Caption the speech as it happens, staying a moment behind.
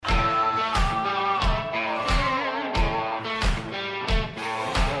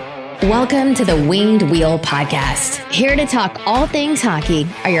Welcome to the Winged Wheel Podcast. Here to talk all things hockey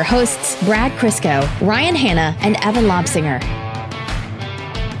are your hosts, Brad Crisco, Ryan Hanna, and Evan Lobsinger.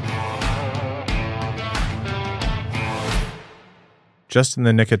 Just in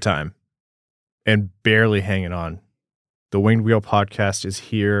the nick of time and barely hanging on. The Winged Wheel Podcast is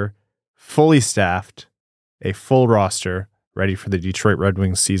here, fully staffed, a full roster, ready for the Detroit Red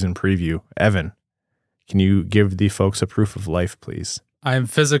Wings season preview. Evan, can you give the folks a proof of life, please? I am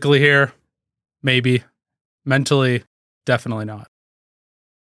physically here. Maybe. Mentally, definitely not.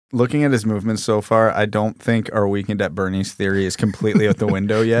 Looking at his movements so far, I don't think our weekend at Bernie's theory is completely out the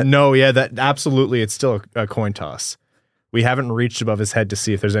window yet. No, yeah, that absolutely. It's still a coin toss. We haven't reached above his head to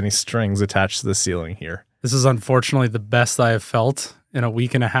see if there's any strings attached to the ceiling here. This is unfortunately the best I have felt in a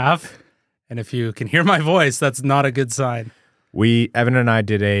week and a half. And if you can hear my voice, that's not a good sign. Evan and I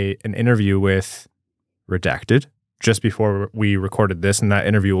did an interview with Redacted just before we recorded this, and that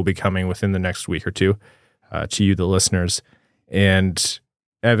interview will be coming within the next week or two to you, the listeners. And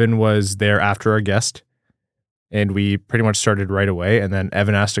Evan was there after our guest, and we pretty much started right away. And then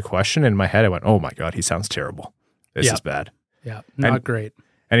Evan asked a question, and in my head I went, oh my God, he sounds terrible. This is bad. Yeah, not great.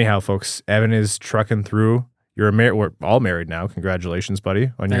 Anyhow, folks, Evan is trucking through. We're all married now. Congratulations,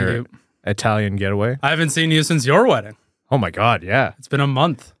 buddy, on your Italian getaway. I haven't seen you since your wedding. Oh my God, yeah. It's been a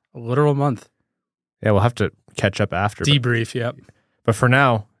month, a literal month. Yeah, we'll have to catch up after. Debrief, yep. But for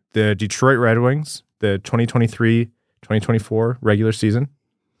now, the Detroit Red Wings, the 2023-2024 regular season.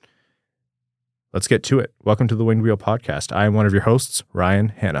 Let's get to it. Welcome to the Winged Wheel Podcast. I am one of your hosts, Ryan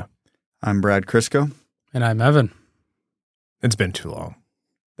Hanna. I'm Brad Crisco. And I'm Evan. It's been too long.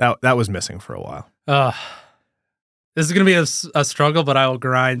 That was missing for a while. This is going to be a struggle, but I will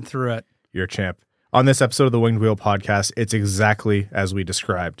grind through it. You're a champ. On this episode of the Winged Wheel Podcast, it's exactly as we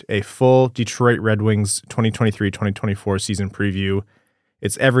described. A full Detroit Red Wings 2023-2024 season preview.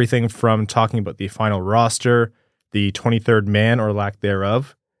 It's everything from talking about the final roster, the 23rd man or lack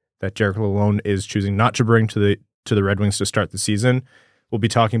thereof that Derek Lalonde is choosing not to bring to the Red Wings to start the season. We'll be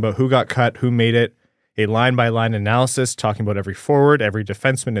talking about who got cut, who made it, a line-by-line analysis, talking about every forward, every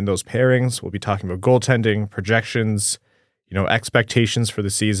defenseman in those pairings. We'll be talking about goaltending, projections, expectations for the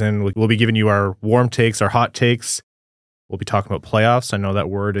season. We'll be giving you our warm takes, our hot takes. We'll be talking about playoffs. I know that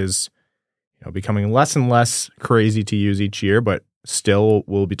word is becoming less and less crazy to use each year, but still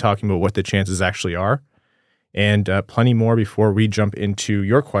we'll be talking about what the chances actually are. And plenty more before we jump into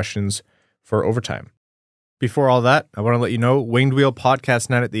your questions for overtime. Before all that, I want to let you know Winged Wheel Podcast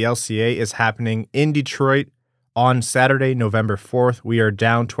Night at the LCA is happening in Detroit on Saturday, November 4th. We are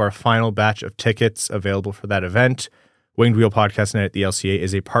down to our final batch of tickets available for that event. Winged Wheel Podcast Night at the LCA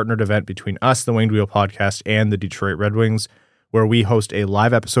is a partnered event between us, the Winged Wheel Podcast, and the Detroit Red Wings, where we host a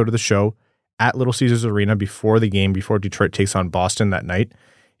live episode of the show at Little Caesars Arena before the game, before Detroit takes on Boston that night.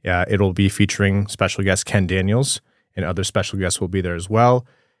 It'll be featuring special guest Ken Daniels, and other special guests will be there as well.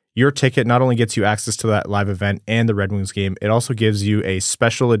 Your ticket not only gets you access to that live event and the Red Wings game, it also gives you a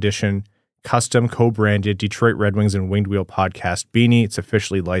special edition, custom co-branded Detroit Red Wings and Winged Wheel Podcast beanie. It's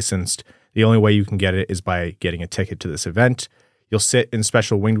officially licensed. The only way you can get it is by getting a ticket to this event. You'll sit in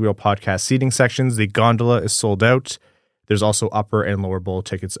special Winged Wheel Podcast seating sections. The gondola is sold out. There's also upper and lower bowl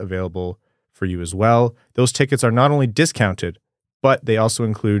tickets available for you as well. Those tickets are not only discounted, but they also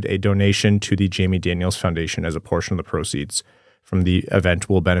include a donation to the Jamie Daniels Foundation as a portion of the proceeds from the event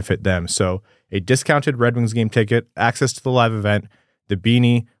will benefit them. So a discounted Red Wings game ticket, access to the live event, the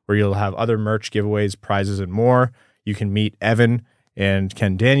beanie, where you'll have other merch, giveaways, prizes, and more. You can meet Evan and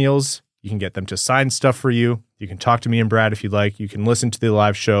Ken Daniels. You can get them to sign stuff for you. You can talk to me and Brad if you'd like. You can listen to the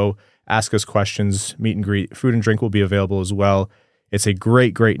live show, ask us questions, meet and greet. Food and drink will be available as well. It's a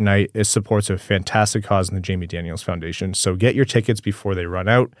great, great night. It supports a fantastic cause in the Jamie Daniels Foundation. So get your tickets before they run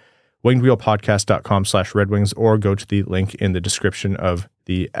out. wingedwheelpodcast.com/Red Wings, or go to the link in the description of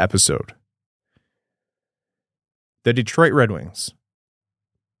the episode. The Detroit Red Wings.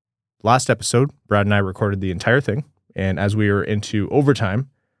 Last episode, Brad and I recorded the entire thing, and as we were into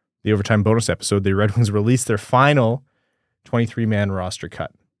overtime, the overtime bonus episode, the Red Wings released their final 23-man roster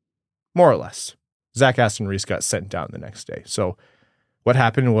cut. More or less. Zach Aston Reese got sent down the next day. So what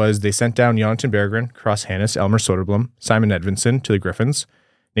happened was they sent down Jonathan Berggren, Cross Hannes, Elmer Soderblom, Simon Edvinsson to the Griffins.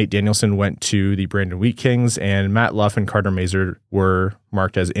 Nate Danielson went to the Brandon Wheat Kings, and Matt Luff and Carter Mazur were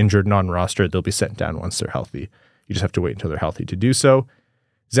marked as injured, non-roster. They'll be sent down once they're healthy. You just have to wait until they're healthy to do so.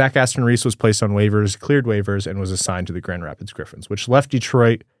 Zach Aston Reese was placed on waivers, cleared waivers, and was assigned to the Grand Rapids Griffins, which left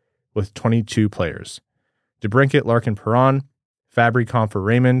Detroit with 22 players. DeBrincat, Larkin, Perron, Fabry, Comfer,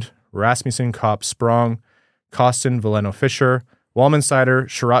 Raymond, Rasmussen, Kopp, Sprong, Costin, Veleno, Fisher, Walmansider,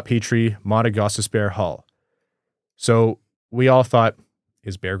 Sherratt, Petrie, Mata, Gostisbehere, Hall. So we all thought,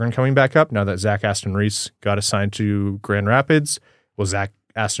 Is Berggren coming back up now that Zach Aston Reese got assigned to Grand Rapids? Will Zach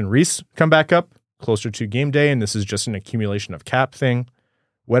Aston Reese come back up closer to game day, and this is just an accumulation of cap thing?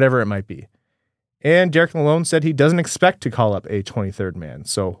 Whatever it might be. And Derek Lalonde said he doesn't expect to call up a 23rd man.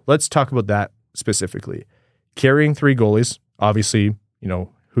 So let's talk about that specifically. Carrying 3 goalies, obviously,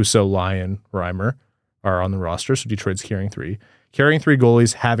 Husso, Lyon, Reimer are on the roster, so Detroit's carrying 3. Carrying 3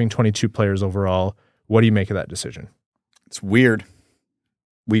 goalies, having 22 players overall. What do you make of that decision? It's weird.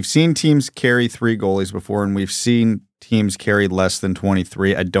 We've seen teams carry 3 goalies before, and we've seen teams carry less than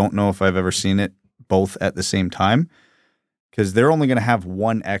 23. I don't know if I've ever seen it both at the same time, because they're only going to have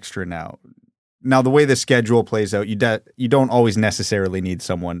 1 extra now. Now, the way the schedule plays out, you don't always necessarily need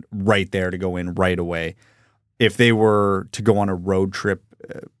someone right there to go in right away. If they were to go on a road trip,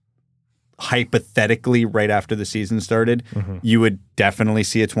 hypothetically, right after the season started, you would definitely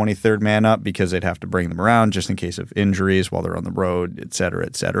see a 23rd man up because they'd have to bring them around just in case of injuries while they're on the road, et cetera,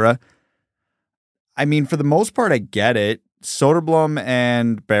 et cetera. I mean, for the most part, I get it. Soderblom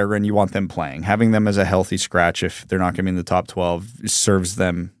and Berggren, you want them playing. Having them as a healthy scratch if they're not going to be in the top 12 serves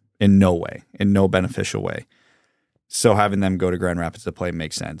them in no way, in no beneficial way. So having them go to Grand Rapids to play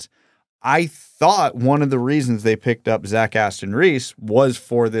makes sense. I thought one of the reasons they picked up Zach Aston Reese was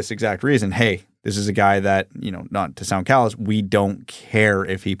for this exact reason. Hey, this is a guy that, not to sound callous, we don't care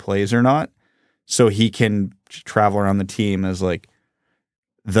if he plays or not. So he can travel around the team as like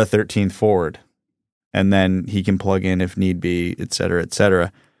the 13th forward. And then he can plug in if need be, et cetera, et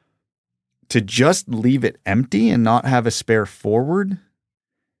cetera. To just leave it empty and not have a spare forward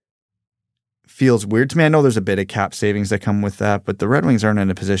feels weird to me. I know there's a bit of cap savings that come with that, but the Red Wings aren't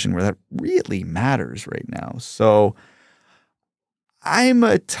in a position where that really matters right now. So I'm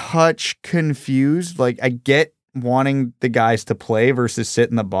a touch confused. Like, I get wanting the guys to play versus sit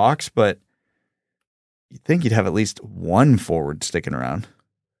in the box, but you'd think you'd have at least 1 forward sticking around.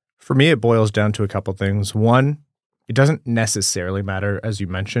 For me, it boils down to a couple things. 1, it doesn't necessarily matter, as you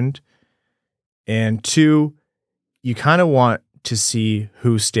mentioned. And 2, you kind of want to see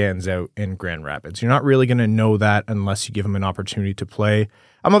who stands out in Grand Rapids. You're not really going to know that unless you give him an opportunity to play.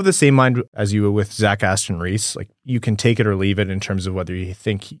 I'm of the same mind as you with Zach Aston Reese. Like, you can take it or leave it in terms of whether you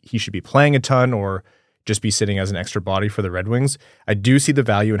think he should be playing a ton or just be sitting as an extra body for the Red Wings. I do see the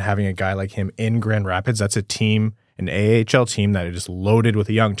value in having a guy like him in Grand Rapids. That's a team, an AHL team that is loaded with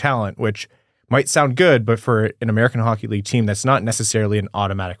young talent, which might sound good, but for an American Hockey League team, that's not necessarily an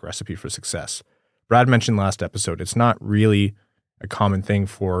automatic recipe for success. Brad mentioned last episode, it's not really a common thing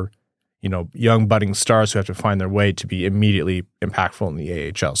for, young budding stars who have to find their way to be immediately impactful in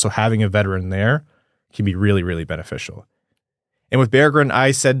the AHL. So having a veteran there can be really, really beneficial. And with Berggren,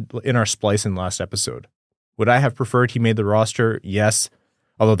 I said in our splice in last episode, would I have preferred he made the roster? Yes.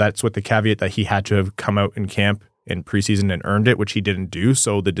 Although that's with the caveat that he had to have come out in camp in preseason and earned it, which he didn't do.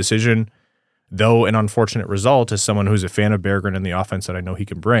 So the decision, though an unfortunate result, as someone who's a fan of Berggren and the offense that I know he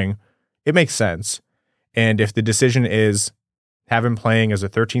can bring, it makes sense. And if the decision is have him playing as a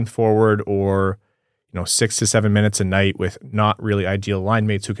 13th forward or 6 to 7 minutes a night with not really ideal line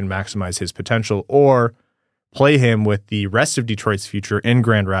mates who can maximize his potential, or play him with the rest of Detroit's future in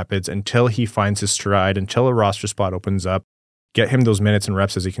Grand Rapids until he finds his stride, until a roster spot opens up, get him those minutes and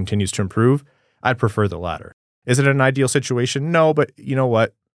reps as he continues to improve, I'd prefer the latter. Is it an ideal situation? No, but you know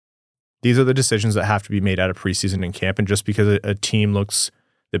what? These are the decisions that have to be made out of preseason and camp, and just because a team looks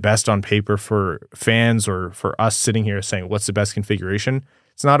the best on paper for fans or for us sitting here saying what's the best configuration,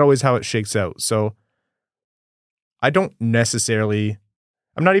 it's not always how it shakes out. So I'm not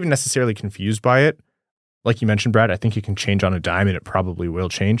even necessarily confused by it. Like you mentioned, Brad, I think it can change on a dime, and it probably will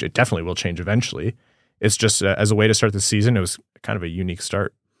change. It definitely will change eventually. It's just as a way to start the season, it was kind of a unique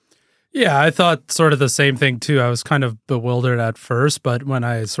start. Yeah, I thought sort of the same thing too. I was kind of bewildered at first, but when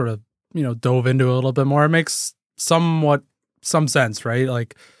I sort of, dove into it a little bit more, it makes some sense, right?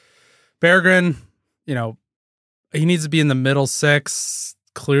 Like Berggren, he needs to be in the middle 6.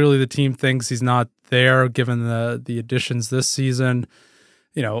 Clearly the team thinks he's not there given the additions this season.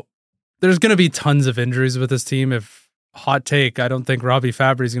 There's going to be tons of injuries with this team. If hot take, I don't think Robbie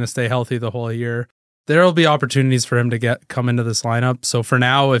Fabry is going to stay healthy the whole year. There'll be opportunities for him to come into this lineup. So for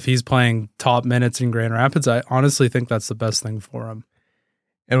now, if he's playing top minutes in Grand Rapids, I honestly think that's the best thing for him.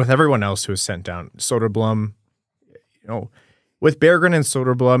 And with everyone else who is sent down, Soderblom, with Berggren and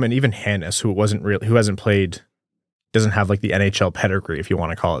Soderblom and even Hannes, who hasn't played, doesn't have like the NHL pedigree, if you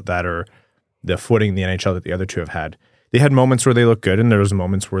want to call it that, or the footing in the NHL that the other two have had. They had moments where they looked good, and there was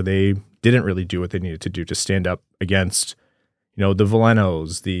moments where they didn't really do what they needed to do to stand up against, the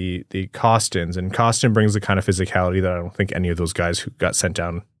Velenos, the Costins, and Costin brings the kind of physicality that I don't think any of those guys who got sent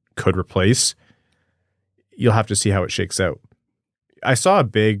down could replace. You'll have to see how it shakes out. I saw a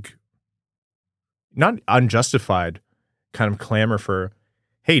big, not unjustified kind of clamor for,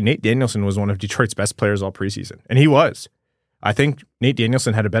 hey, Nate Danielson was one of Detroit's best players all preseason. And he was. I think Nate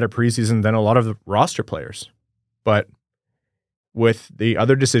Danielson had a better preseason than a lot of the roster players. But with the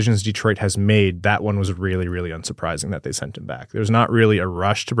other decisions Detroit has made, that one was really, really unsurprising that they sent him back. There's not really a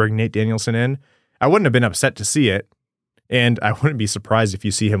rush to bring Nate Danielson in. I wouldn't have been upset to see it, and I wouldn't be surprised if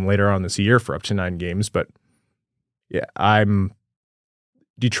you see him later on this year for up to 9 games. But yeah,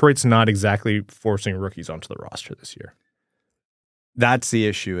 Detroit's not exactly forcing rookies onto the roster this year. That's the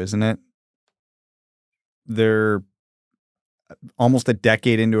issue, isn't it? They're almost a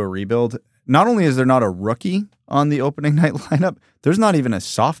decade into a rebuild. Not only is there not a rookie on the opening night lineup, there's not even a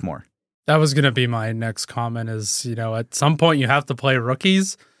sophomore. That was going to be my next comment is, at some point you have to play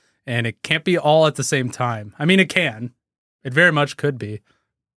rookies, and it can't be all at the same time. I mean, it can. It very much could be.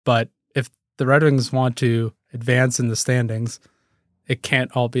 But if the Red Wings want to advance in the standings, it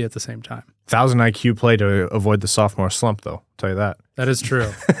can't all be at the same time. 1,000 IQ play to avoid the sophomore slump, though. I'll tell you that. That is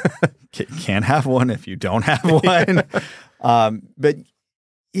true. Can't have one if you don't have one. But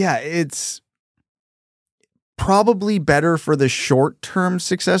yeah, it's probably better for the short-term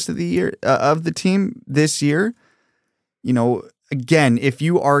success of the year of the team this year. Again, if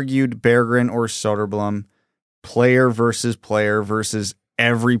you argued Berggren or Soderblom, player versus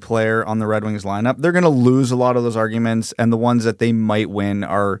every player on the Red Wings lineup, they're going to lose a lot of those arguments, and the ones that they might win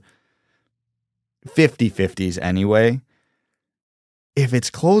are 50-50s anyway. If it's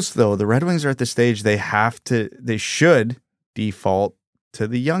close, though, the Red Wings are at the stage they should default to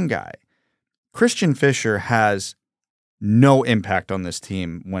the young guy. Christian Fischer has no impact on this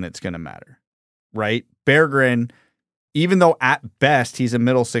team when it's going to matter, right? Berggren, even though at best he's a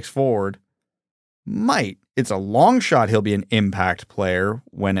middle six forward, it's a long shot he'll be an impact player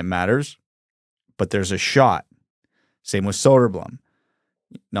when it matters, but there's a shot. Same with Soderblom.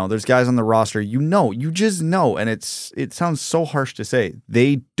 No, there's guys on the roster, you just know, and it sounds so harsh to say,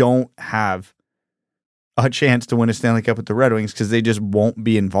 they don't have a chance to win a Stanley Cup with the Red Wings because they just won't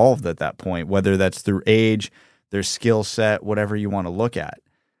be involved at that point, whether that's through age, their skill set, whatever you want to look at.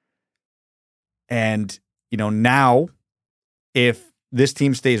 And, now if this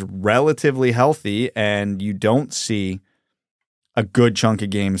team stays relatively healthy and you don't see a good chunk of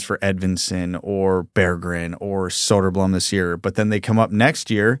games for Edvinsson or Berggren or Soderblom this year, but then they come up next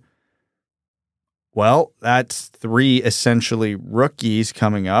year, well, that's 3 essentially rookies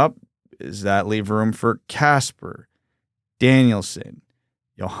coming up. Does that leave room for Kasper, Danielson,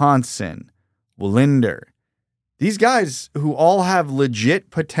 Johansson, Wallinder? These guys who all have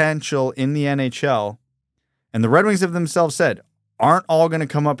legit potential in the NHL, and the Red Wings have themselves said, aren't all going to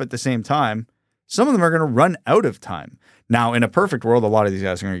come up at the same time. Some of them are going to run out of time. Now, in a perfect world, a lot of these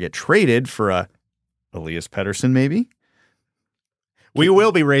guys are going to get traded for a Elias Pettersson, maybe. We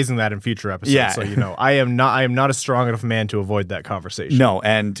will be raising that in future episodes. Yeah. So, I am not a strong enough man to avoid that conversation. No,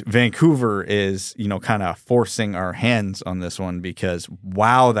 and Vancouver is, kind of forcing our hands on this one because,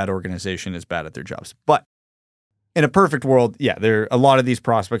 wow, that organization is bad at their jobs. But in a perfect world, yeah, a lot of these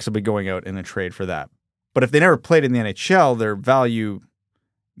prospects will be going out in a trade for that. But if they never played in the NHL, their value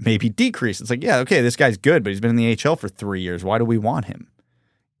maybe decrease. It's like, yeah, okay, this guy's good, but he's been in the AHL for 3 years. Why do we want him?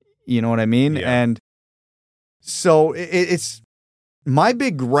 You know what I mean? Yeah. And so it's my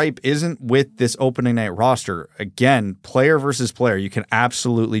big gripe isn't with this opening night roster. Again, player versus player, you can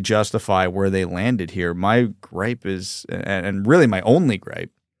absolutely justify where they landed here. My gripe is, and really my only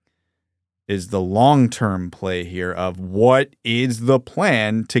gripe, is the long-term play here of what is the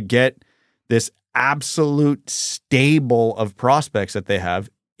plan to get this absolute stable of prospects that they have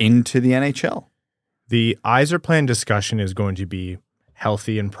into the NHL. The Yzerplan discussion is going to be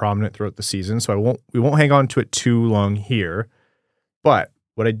healthy and prominent throughout the season, so we won't hang on to it too long here. But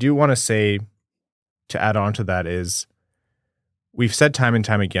what I do want to say to add on to that is we've said time and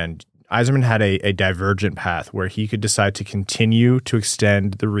time again, Yzerman had a divergent path where he could decide to continue to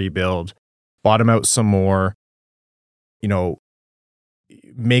extend the rebuild, bottom out some more,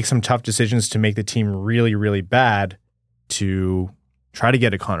 make some tough decisions to make the team really, really bad to try to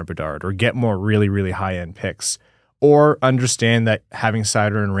get a Connor Bedard or get more really, really high-end picks, or understand that having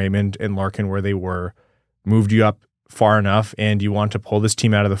Seider and Raymond and Larkin where they were moved you up far enough and you want to pull this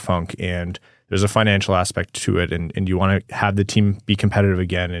team out of the funk and there's a financial aspect to it and you want to have the team be competitive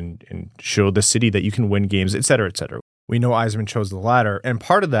again and show the city that you can win games, et cetera, et cetera. We know Yzerman chose the latter. And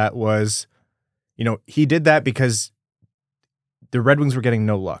part of that was, he did that because the Red Wings were getting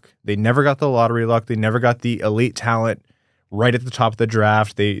no luck. They never got the lottery luck. They never got the elite talent right at the top of the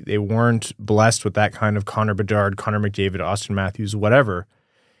draft. They weren't blessed with that kind of Connor Bedard, Connor McDavid, Austin Matthews, whatever.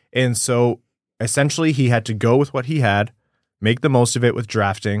 And so essentially he had to go with what he had, make the most of it with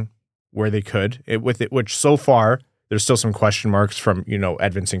drafting where they could, which so far there's still some question marks from,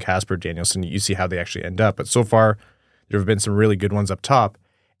 Edvinsson, Kasper, Danielson. You see how they actually end up. But so far, there have been some really good ones up top.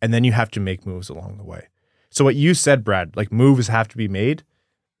 And then you have to make moves along the way. So what you said, Brad, like moves have to be made.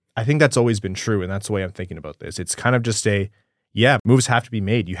 I think that's always been true. And that's the way I'm thinking about this. It's kind of just moves have to be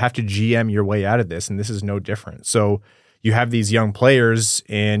made. You have to GM your way out of this. And this is no different. So you have these young players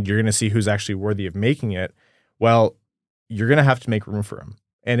and you're going to see who's actually worthy of making it. Well, you're going to have to make room for them.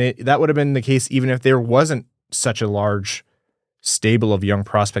 And that would have been the case even if there wasn't such a large stable of young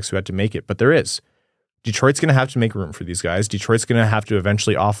prospects who had to make it, but there is. Detroit's going to have to make room for these guys. Detroit's going to have to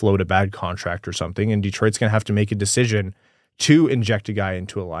eventually offload a bad contract or something, and Detroit's going to have to make a decision to inject a guy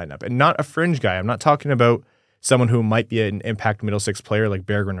into a lineup, and not a fringe guy. I'm not talking about someone who might be an impact middle six player like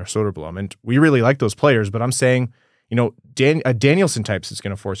Berggren or Soderblom, and we really like those players, but I'm saying, a Danielson types is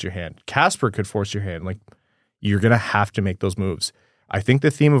going to force your hand. Kasper could force your hand. Like, you're going to have to make those moves. I think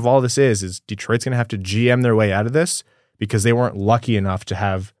the theme of all this is Detroit's going to have to GM their way out of this because they weren't lucky enough to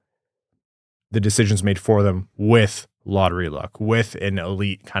have the decisions made for them with lottery luck, with an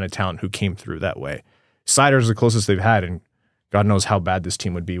elite kind of talent who came through that way. Seider's the closest they've had, and God knows how bad this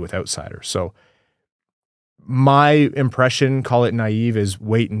team would be without Seider. So my impression, call it naive, is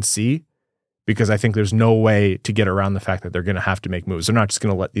wait and see, because I think there's no way to get around the fact that they're going to have to make moves. They're not just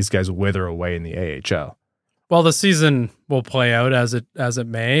going to let these guys wither away in the AHL. Well, the season will play out as it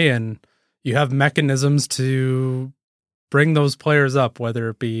may, and you have mechanisms to bring those players up, whether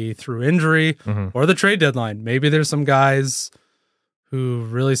it be through injury or the trade deadline. Maybe there's some guys who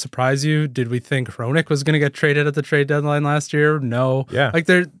really surprise you. Did we think Hronek was going to get traded at the trade deadline last year? No. Yeah. Like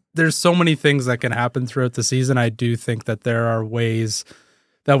there's so many things that can happen throughout the season. I do think that there are ways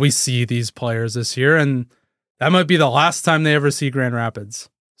that we see these players this year, and that might be the last time they ever see Grand Rapids.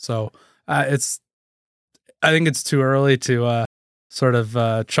 So I think it's too early to sort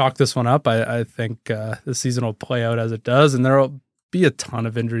of chalk this one up. I think the season will play out as it does, and there will be a ton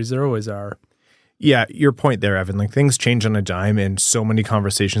of injuries. There always are. Yeah, your point there, Evan. Like, things change on a dime, and so many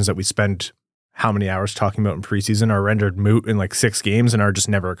conversations that we spend how many hours talking about in preseason are rendered moot in like 6 games and are just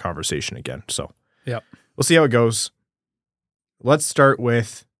never a conversation again. So yeah, we'll see how it goes. Let's start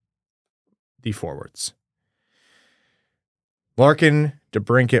with the forwards. Larkin,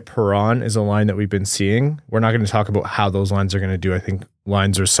 DeBrincat, Perron is a line that we've been seeing. We're not going to talk about how those lines are going to do. I think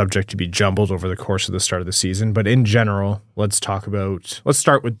lines are subject to be jumbled over the course of the start of the season. But in general, let's start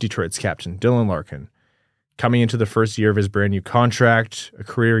with Detroit's captain, Dylan Larkin. Coming into the first year of his brand new contract, a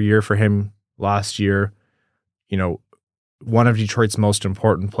career year for him last year. One of Detroit's most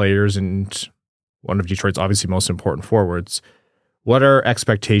important players and one of Detroit's obviously most important forwards. What are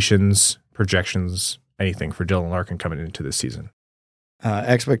expectations, projections, anything for Dylan Larkin coming into this season?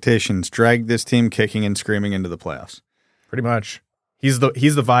 Expectations: drag this team kicking and screaming into the playoffs. Pretty much. He's the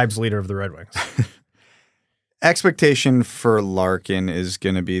vibes leader of the Red Wings. Expectation for Larkin is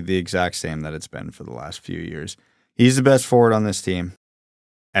going to be the exact same that it's been for the last few years. He's the best forward on this team.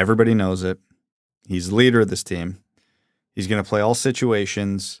 Everybody knows it. He's the leader of this team. He's going to play all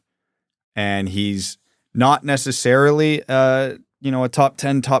situations, and he's not necessarily a top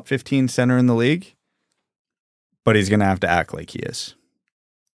 10, top 15 center in the league, but he's going to have to act like he is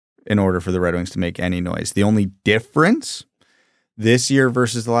in order for the Red Wings to make any noise. The only difference this year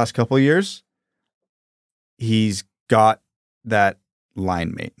versus the last couple of years, he's got that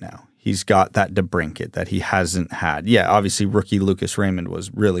line mate now. He's got that DeBrincat that he hasn't had. Yeah, obviously rookie Lucas Raymond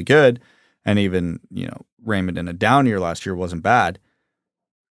was really good, and even, Raymond in a down year last year wasn't bad.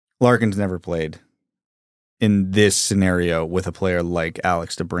 Larkin's never played in this scenario with a player like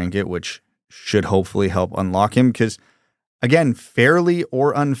Alex DeBrincat, which should hopefully help unlock him, because again, fairly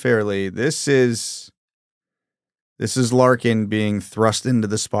or unfairly, this is Larkin being thrust into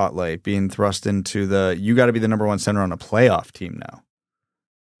the spotlight, being thrust into you got to be the number one center on a playoff team now.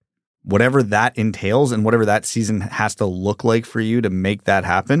 Whatever that entails and whatever that season has to look like for you to make that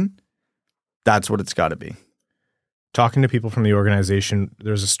happen, that's what it's got to be. Talking to people from the organization,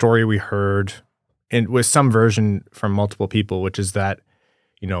 there's a story we heard, and with some version from multiple people, which is that,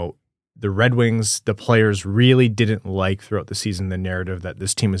 the Red Wings, the players really didn't like throughout the season the narrative that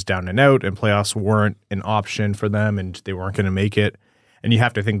this team is down and out and playoffs weren't an option for them and they weren't going to make it. And you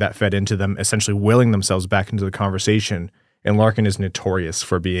have to think that fed into them essentially willing themselves back into the conversation. And Larkin is notorious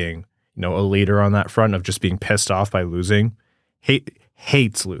for being, a leader on that front of just being pissed off by losing.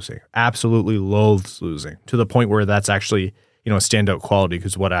 Hates losing, absolutely loathes losing, to the point where that's actually, a standout quality,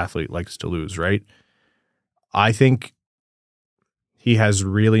 because what athlete likes to lose, right? I think he has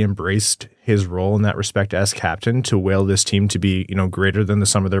really embraced his role in that respect as captain to will this team to be, greater than the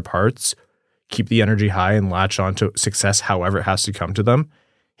sum of their parts, keep the energy high and latch on to success however it has to come to them.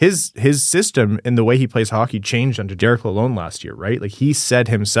 His system and the way he plays hockey changed under Derek Lalonde last year, right? Like he said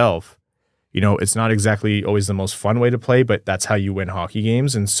himself, it's not exactly always the most fun way to play, but that's how you win hockey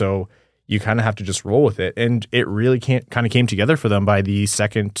games. And so you kind of have to just roll with it. And it really kind of came together for them by the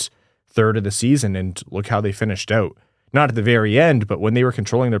second third of the season. And look how they finished out. Not at the very end, but when they were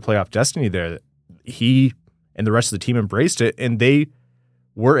controlling their playoff destiny there, he and the rest of the team embraced it and they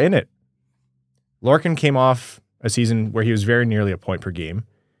were in it. Larkin came off a season where he was very nearly a point per game.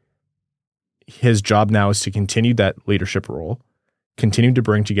 His job now is to continue that leadership role, continue to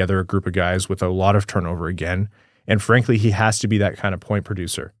bring together a group of guys with a lot of turnover again. And frankly, he has to be that kind of point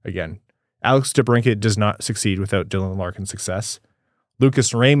producer again. Alex DeBrincat does not succeed without Dylan Larkin's success.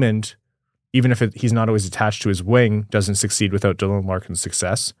 Lucas Raymond, even if he's not always attached to his wing, doesn't succeed without Dylan Larkin's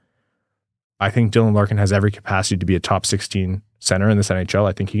success. I think Dylan Larkin has every capacity to be a top 16 center in this NHL.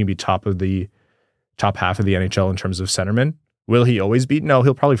 I think he can be top half of the NHL in terms of centermen. Will he always be? No,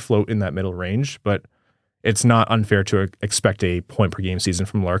 he'll probably float in that middle range, but it's not unfair to expect a point per game season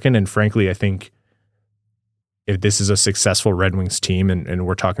from Larkin. And frankly, I think if this is a successful Red Wings team and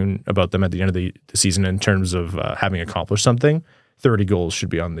we're talking about them at the end of the season in terms of having accomplished something, 30 goals should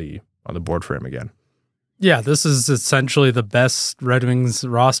be on the board for him again. Yeah, this is essentially the best Red Wings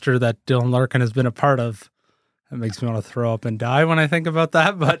roster that Dylan Larkin has been a part of. That makes me want to throw up and die when I think about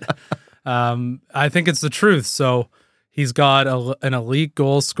that, but I think it's the truth. So he's got an elite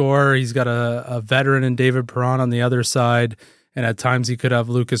goal scorer. He's got a veteran in David Perron on the other side, and at times he could have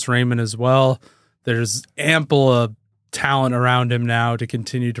Lucas Raymond as well. There's ample talent around him now to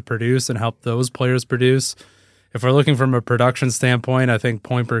continue to produce and help those players produce. If we're looking from a production standpoint, I think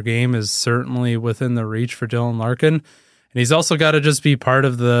point per game is certainly within the reach for Dylan Larkin. And he's also got to just be part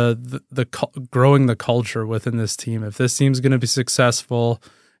of the growing the culture within this team. If this team's going to be successful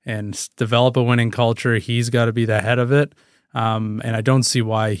and develop a winning culture, he's got to be the head of it. And I don't see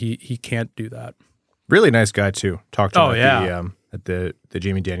why he can't do that. Really nice guy too. Talked to him at the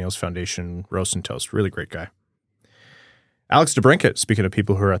Jamie Daniels Foundation Roast and Toast. Really great guy. Alex DeBrincat, speaking of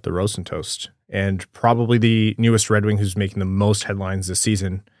people who are at the Roast and Toast, and probably the newest Red Wing who's making the most headlines this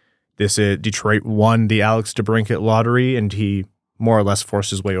season. Detroit won the Alex DeBrincat lottery, and he more or less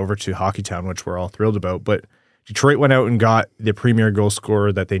forced his way over to Hockeytown, which we're all thrilled about. But Detroit went out and got the premier goal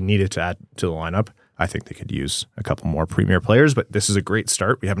scorer that they needed to add to the lineup. I think they could use a couple more premier players, but this is a great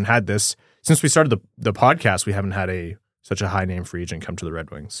start. We haven't had this since we started the podcast. We haven't had such a high name free agent come to the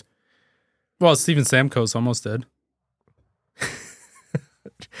Red Wings. Well, Steven Stamkos almost did.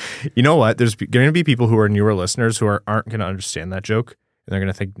 You know what? There's going to be people who are newer listeners who aren't going to understand that joke, and they're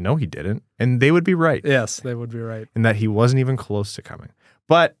going to think, no, he didn't. And they would be right. Yes, they would be right. And that he wasn't even close to coming.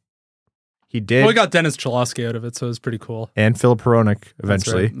 But he did. Well, we got Dennis Cholowski out of it, so it was pretty cool. And Filip Hronek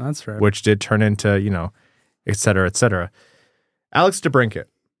eventually. That's right. Which did turn into, et cetera, et cetera. Alex DeBrincat.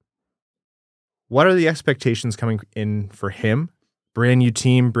 What are the expectations coming in for him? Brand new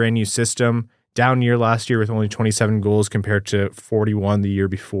team, brand new system. Down year last year with only 27 goals compared to 41 the year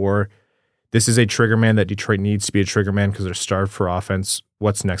before. This is a trigger man that Detroit needs to be a trigger man because they're starved for offense.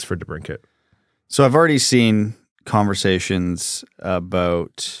 What's next for DeBrincat? So I've already seen conversations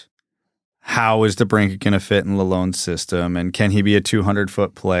about how is DeBrincat going to fit in Lalonde's system and can he be a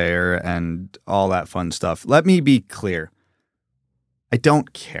 200-foot player and all that fun stuff. Let me be clear. I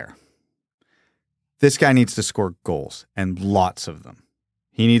don't care. This guy needs to score goals and lots of them.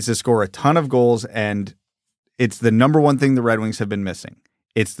 He needs to score a ton of goals, and it's the number one thing the Red Wings have been missing.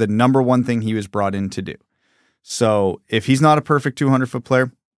 It's the number one thing he was brought in to do. So if he's not a perfect 200-foot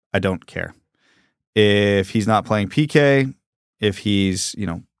player, I don't care. If he's not playing PK, if he's,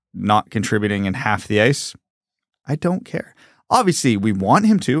 not contributing in half the ice, I don't care. Obviously, we want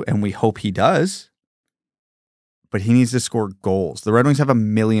him to, and we hope he does, but he needs to score goals. The Red Wings have a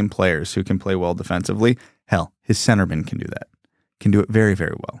million players who can play well defensively. Hell, his centerman can do that. Can do it very,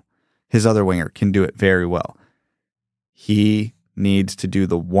 very well. His other winger can do it very well. He needs to do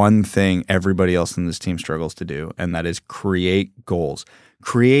the one thing everybody else in this team struggles to do, and that is create goals.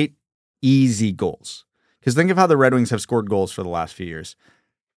 Create easy goals. Because think of how the Red Wings have scored goals for the last few years.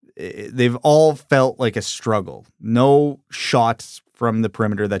 They've all felt like a struggle. No shots from the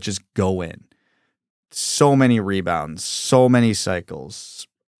perimeter that just go in. So many rebounds, so many cycles.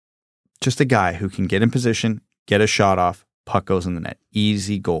 Just a guy who can get in position, get a shot off, puck goes in the net.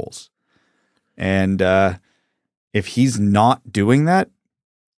 Easy goals. And if he's not doing that,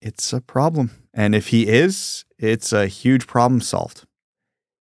 it's a problem. And if he is, it's a huge problem solved.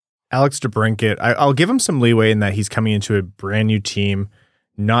 Alex DeBrincat, I'll give him some leeway in that he's coming into a brand new team,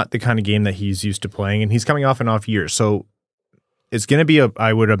 not the kind of game that he's used to playing, and he's coming off an off year. So it's going to be,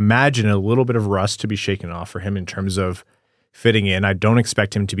 I would imagine, a little bit of rust to be shaken off for him in terms of fitting in. I don't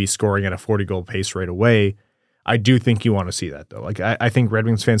expect him to be scoring at a 40-goal pace right away. I do think you want to see that, though. Like, I think Red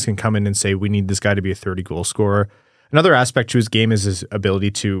Wings fans can come in and say, we need this guy to be a 30-goal scorer. Another aspect to his game is his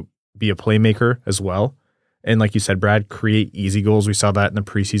ability to be a playmaker as well. And like you said, Brad, create easy goals. We saw that in the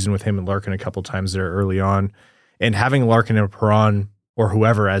preseason with him and Larkin a couple times there early on. And having Larkin and Perron or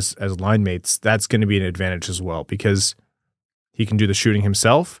whoever as line mates, that's going to be an advantage as well, because he can do the shooting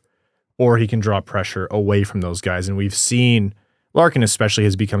himself or he can draw pressure away from those guys. And we've seen Larkin especially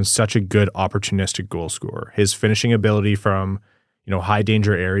has become such a good opportunistic goal scorer. His finishing ability from, high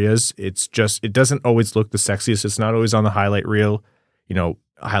danger areas, it doesn't always look the sexiest. It's not always on the highlight reel,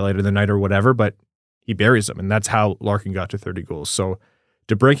 highlight of the night or whatever, but he buries them. And that's how Larkin got to 30 goals. So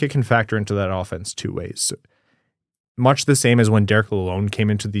DeBrincat can factor into that offense two ways. Much the same as when Derek Lalonde came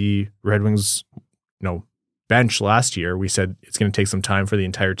into the Red Wings, bench last year, we said it's going to take some time for the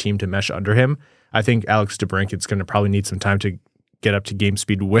entire team to mesh under him. I think Alex DeBrincat's going to probably need some time to get up to game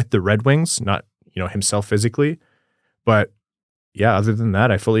speed with the Red Wings, not, himself physically. But yeah, other than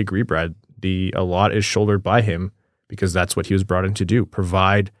that, I fully agree, Brad. A lot is shouldered by him because that's what he was brought in to do.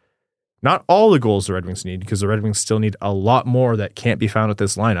 Provide not all the goals the Red Wings need, because the Red Wings still need a lot more that can't be found with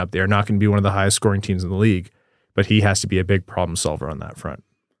this lineup. They are not going to be one of the highest scoring teams in the league, but he has to be a big problem solver on that front.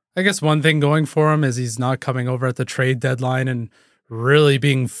 I guess one thing going for him is he's not coming over at the trade deadline and really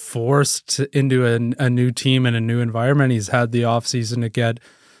being forced into a new team and a new environment. He's had the offseason to get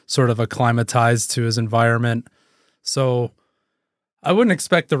sort of acclimatized to his environment. So I wouldn't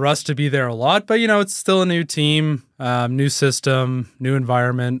expect the rust to be there a lot, but it's still a new team, new system, new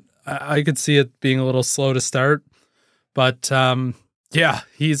environment. I could see it being a little slow to start, but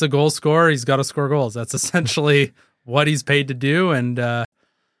he's a goal scorer. He's got to score goals. That's essentially what he's paid to do. And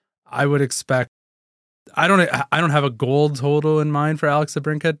I would expect, I don't have a goal total in mind for Alex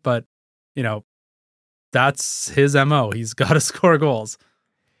DeBrincat, but that's his MO. He's got to score goals.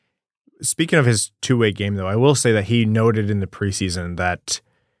 Speaking of his two-way game, though, I will say that he noted in the preseason that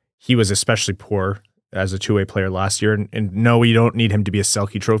he was especially poor as a two-way player last year. And no, you don't need him to be a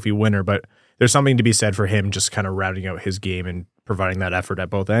Selke Trophy winner, but there's something to be said for him just kind of rounding out his game and providing that effort at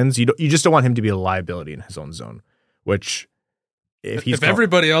both ends. You just don't want him to be a liability in his own zone, which if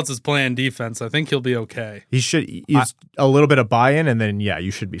everybody else is playing defense, I think he'll be okay. He's a little bit of buy-in, and then, you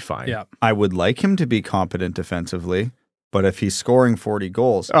should be fine. Yeah. I would like him to be competent defensively, but if he's scoring 40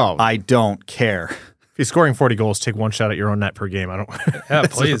 goals, I don't care. If he's scoring 40 goals, take one shot at your own net per game. I don't. Yeah,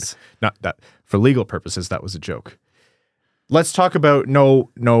 please. Not that for legal purposes. That was a joke. Let's talk about no,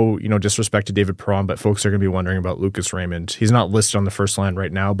 disrespect to David Perron, but folks are going to be wondering about Lucas Raymond. He's not listed on the first line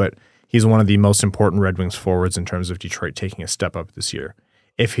right now, but he's one of the most important Red Wings forwards in terms of Detroit taking a step up this year.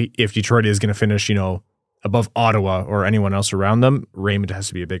 If Detroit is going to finish, above Ottawa or anyone else around them, Raymond has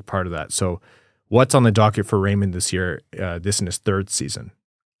to be a big part of that. So, what's on the docket for Raymond this year? This in his third season.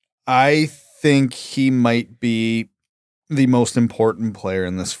 I think he might be the most important player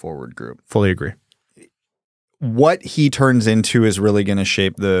in this forward group. Fully agree. What he turns into is really going to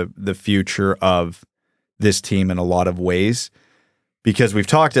shape the future of this team in a lot of ways, because we've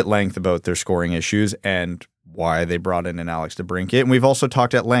talked at length about their scoring issues and why they brought in an Alex DeBrincat. And we've also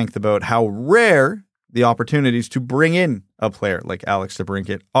talked at length about how rare the opportunities to bring in a player like Alex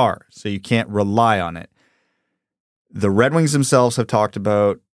DeBrincat are. So you can't rely on it. The Red Wings themselves have talked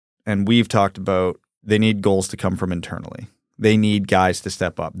about, and we've talked about, they need goals to come from internally. They need guys to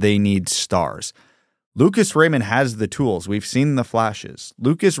step up. They need stars. Lucas Raymond has the tools. We've seen the flashes.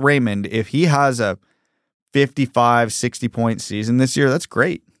 Lucas Raymond, if he has a 55, 60-point season this year, that's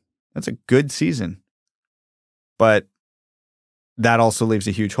great. That's a good season. But that also leaves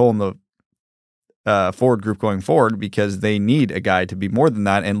a huge hole in the forward group going forward, because they need a guy to be more than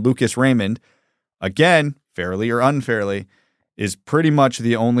that. And Lucas Raymond, again, fairly or unfairly, is pretty much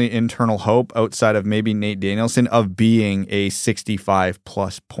the only internal hope outside of maybe Nate Danielson of being a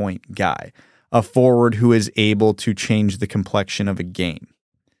 65-plus point guy. A forward who is able to change the complexion of a game.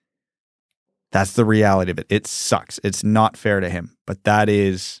 That's the reality of it. It sucks. It's not fair to him, but that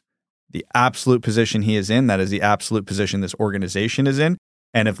is the absolute position he is in. That is the absolute position this organization is in.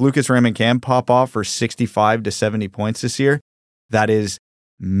 And if Lucas Raymond can pop off for 65 to 70 points this year, that is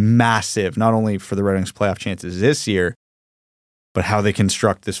massive, not only for the Red Wings playoff chances this year, but how they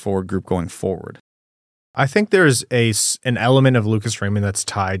construct this forward group going forward. I think there's an element of Lucas Raymond that's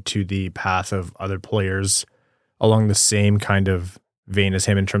tied to the path of other players along the same kind of vein as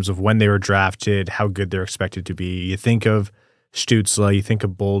him in terms of when they were drafted, how good they're expected to be. You think of Stützle, you think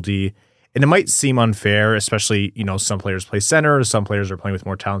of Boldy, and it might seem unfair, especially, some players play center, some players are playing with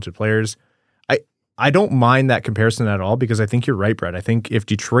more talented players. I don't mind that comparison at all because I think you're right, Brett. I think if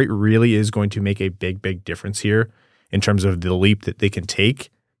Detroit really is going to make a big, big difference here in terms of the leap that they can take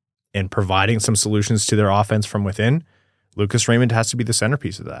and providing some solutions to their offense from within, Lucas Raymond has to be the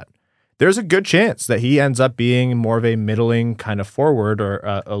centerpiece of that. There's a good chance that he ends up being more of a middling kind of forward or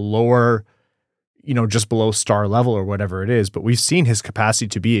a lower, just below star level or whatever it is. But we've seen his capacity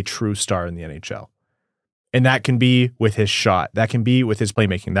to be a true star in the NHL. And that can be with his shot. That can be with his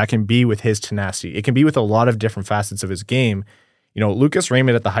playmaking. That can be with his tenacity. It can be with a lot of different facets of his game. Lucas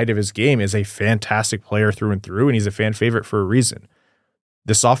Raymond at the height of his game is a fantastic player through and through, and he's a fan favorite for a reason.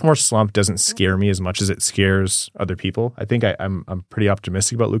 The sophomore slump doesn't scare me as much as it scares other people. I think I'm pretty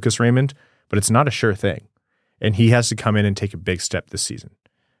optimistic about Lucas Raymond, but it's not a sure thing. And he has to come in and take a big step this season.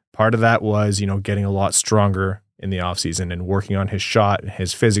 Part of that was, getting a lot stronger in the offseason and working on his shot,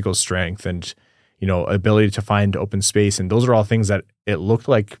 his physical strength, and ability to find open space. And those are all things that it looked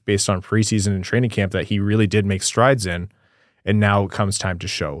like based on preseason and training camp that he really did make strides in. And now it comes time to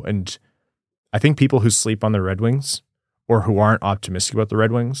show. And I think people who sleep on the Red Wings or who aren't optimistic about the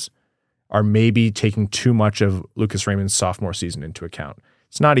Red Wings are maybe taking too much of Lucas Raymond's sophomore season into account.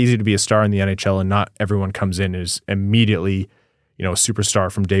 It's not easy to be a star in the NHL, and not everyone comes in as immediately, a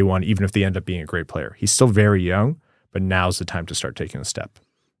superstar from day one, even if they end up being a great player. He's still very young, but now's the time to start taking a step.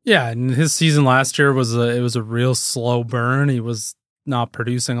 Yeah, and his season last year was a real slow burn. He was not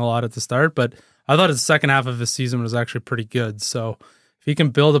producing a lot at the start, but I thought his second half of his season was actually pretty good. So if he can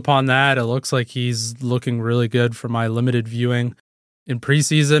build upon that, it looks like he's looking really good for my limited viewing in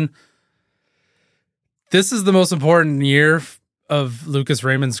preseason. This is the most important year of Lucas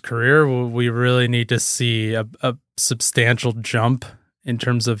Raymond's career. We really need to see a substantial jump in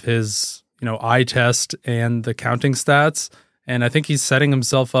terms of his, eye test and the counting stats. And I think he's setting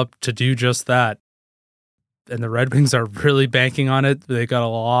himself up to do just that. And the Red Wings are really banking on it. They got a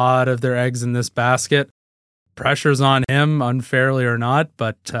lot of their eggs in this basket. Pressure's on him, unfairly or not,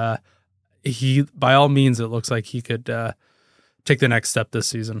 but he, by all means, it looks like he could take the next step this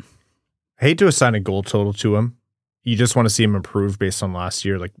season. I hate to assign a goal total to him. You just want to see him improve based on last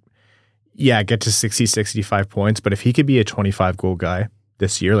year. Get to 60, 65 points. But if he could be a 25 goal guy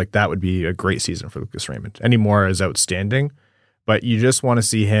this year, that would be a great season for Lucas Raymond. Any more is outstanding. But you just want to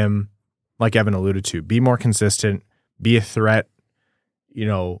see him, like Evan alluded to, be more consistent, be a threat,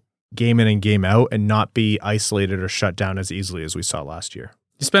 game in and game out, and not be isolated or shut down as easily as we saw last year.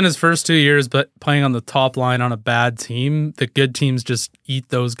 He spent his first 2 years playing on the top line on a bad team. The good teams just eat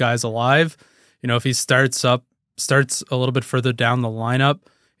those guys alive. If he starts a little bit further down the lineup,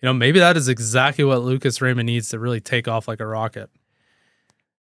 maybe that is exactly what Lucas Raymond needs to really take off like a rocket.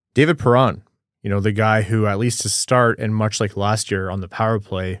 David Perron, the guy who, at least to start, and much like last year on the power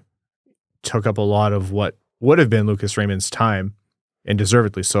play, took up a lot of what would have been Lucas Raymond's time, and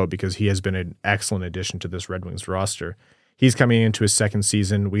deservedly so, because he has been an excellent addition to this Red Wings roster. He's coming into his second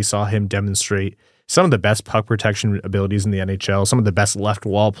season. We saw him demonstrate some of the best puck protection abilities in the NHL, some of the best left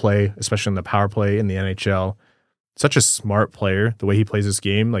wall play, especially in the power play in the NHL. Such a smart player, the way he plays this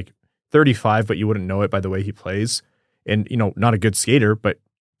game, 35, but you wouldn't know it by the way he plays. And, not a good skater, but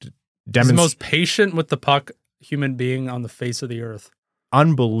he's the most patient with the puck human being on the face of the earth.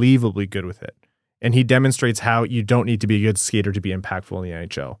 Unbelievably good with it. And he demonstrates how you don't need to be a good skater to be impactful in the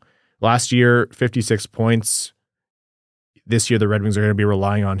NHL. Last year, 56 points. This year, the Red Wings are going to be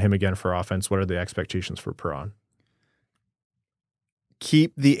relying on him again for offense. What are the expectations for Perron?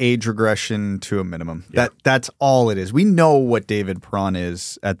 Keep the age regression to a minimum. Yeah. That's all it is. We know what David Perron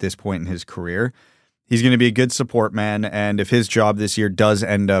is at this point in his career. He's going to be a good support man, and if his job this year does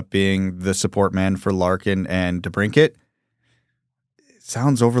end up being the support man for Larkin and DeBrincat, it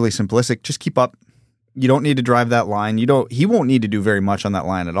sounds overly simplistic. Just keep up. You don't need to drive that line. He won't need to do very much on that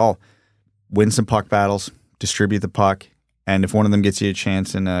line at all. Win some puck battles, distribute the puck, and if one of them gets you a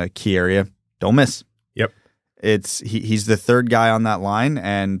chance in a key area, don't miss. Yep. He's the third guy on that line,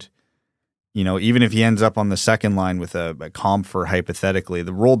 and even if he ends up on the second line with a Compher, hypothetically,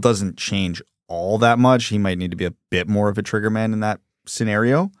 the role doesn't change all that much. He might need to be a bit more of a trigger man in that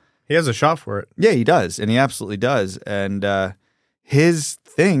scenario. He has a shot for it. Yeah, he does, and he absolutely does. And his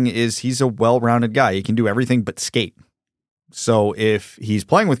thing is he's a well-rounded guy. He can do everything but skate. So if he's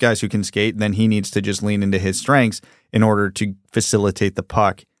playing with guys who can skate, then he needs to just lean into his strengths in order to facilitate the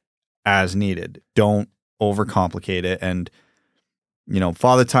puck as needed. Don't overcomplicate it. And,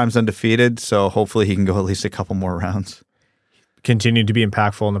 Father Time's undefeated, so hopefully he can go at least a couple more rounds. Continue to be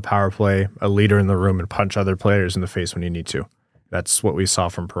impactful in the power play, a leader in the room, and punch other players in the face when you need to. That's what we saw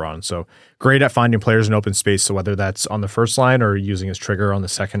from Perron. So great at finding players in open space. So whether that's on the first line or using his trigger on the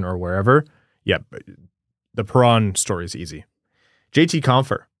second or wherever, the Perron story is easy. JT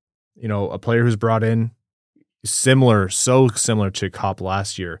Compher, a player who's brought in so similar to Kopp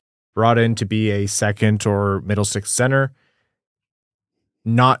last year, brought in to be a second or middle six center,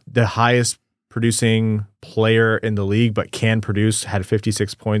 not the highest producing player in the league, but can produce, had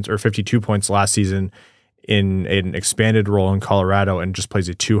 56 points or 52 points last season in an expanded role in Colorado and just plays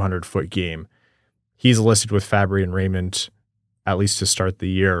a 200-foot game. He's listed with Fabry and Raymond, at least to start the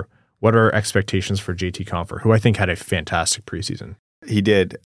year. What are expectations for JT Compher, who I think had a fantastic preseason? He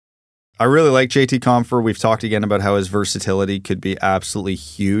did. I really like JT Compher. We've talked again about how his versatility could be absolutely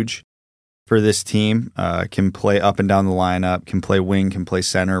huge for this team. Can play up and down the lineup, can play wing, can play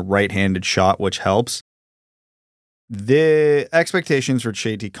center, right-handed shot, which helps. The expectations for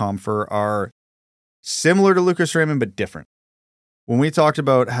JT Compher are similar to Lucas Raymond, but different. When we talked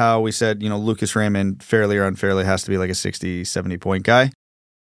about how we said, Lucas Raymond, fairly or unfairly, has to be like a 60, 70-point guy,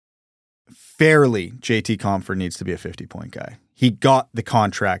 fairly, JT Compher needs to be a 50-point guy. He got the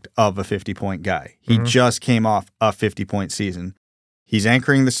contract of a 50-point guy. He just came off a 50-point season. He's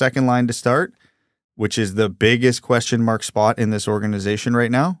anchoring the second line to start, which is the biggest question mark spot in this organization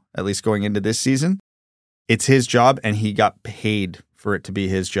right now, at least going into this season. It's his job, and he got paid for it to be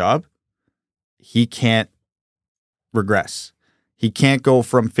his job. He can't regress. He can't go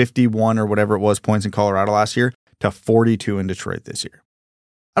from 51 or whatever it was points in Colorado last year to 42 in Detroit this year.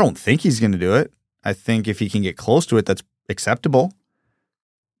 I don't think he's going to do it. I think if he can get close to it, that's acceptable.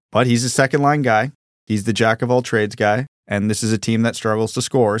 But he's a second line guy. He's the jack of all trades guy. And this is a team that struggles to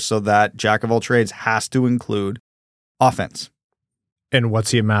score. So that jack of all trades has to include offense. And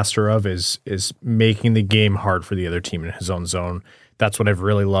what's he a master of is making the game hard for the other team in his own zone. That's what I've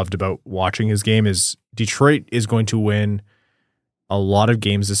really loved about watching his game is Detroit is going to win a lot of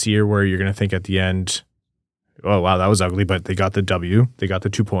games this year where you're going to think at the end, oh, wow, that was ugly, but they got the W. They got the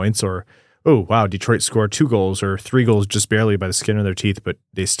 2 points. Or, oh, wow, Detroit scored 2 goals or 3 goals just barely by the skin of their teeth, but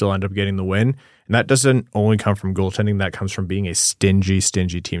they still end up getting the win. And that doesn't only come from goaltending. That comes from being a stingy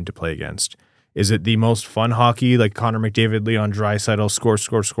team to play against. Is it the most fun hockey, like Connor McDavid, Leon Draisaitl,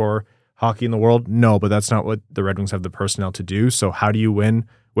 score hockey in the world? No, but that's not what the Red Wings have the personnel to do. So how do you win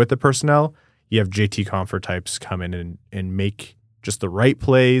with the personnel? You have JT Compher types come in and make just the right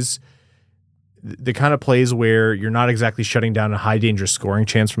plays, the kind of plays where you're not exactly shutting down a high danger scoring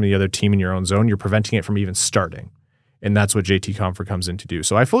chance from the other team in your own zone. You're preventing it from even starting. And that's what JT Compher comes in to do.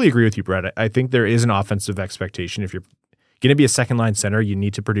 So I fully agree with you, Brett. I think there is an offensive expectation. If you're going to be a second line center, you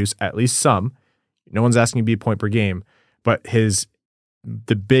need to produce at least some. No one's asking you to be a point per game, but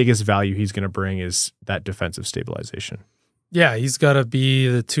the biggest value he's going to bring is that defensive stabilization. Yeah, he's got to be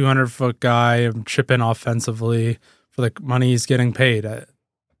the 200-foot guy and chip in offensively for the money he's getting paid.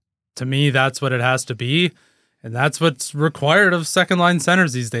 To me, that's what it has to be, and that's what's required of second-line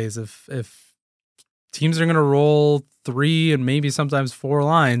centers these days. If teams are going to roll 3 and maybe sometimes 4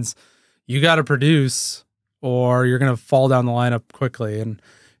 lines, you got to produce, or you're going to fall down the lineup quickly. And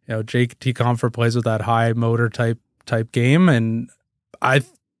JT Compher plays with that high motor type game, and I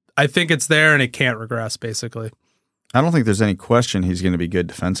think it's there, and it can't regress. Basically, I don't think there's any question he's going to be good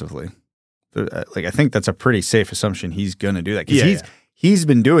defensively. I think that's a pretty safe assumption he's going to do that because he's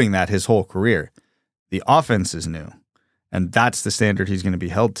been doing that his whole career. The offense is new, and that's the standard he's going to be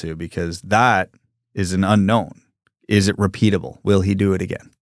held to because that is an unknown. Is it repeatable? Will he do it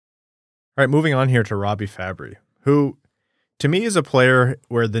again? All right, moving on here to Robby Fabbri, who to me is a player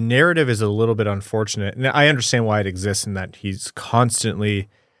where the narrative is a little bit unfortunate. And I understand why it exists in that he's constantly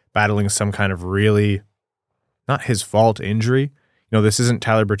battling some kind of really not his fault injury. This isn't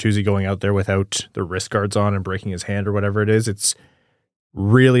Tyler Bertuzzi going out there without the wrist guards on and breaking his hand or whatever it is. It's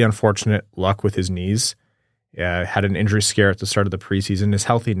really unfortunate luck with his knees. Had an injury scare at the start of the preseason, is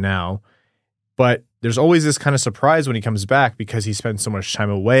healthy now. But there's always this kind of surprise when he comes back because he spends so much time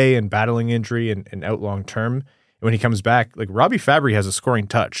away and battling injury and out long term. And when he comes back, like Robby Fabbri has a scoring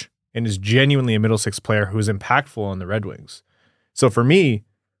touch and is genuinely a middle six player who is impactful on the Red Wings. So for me,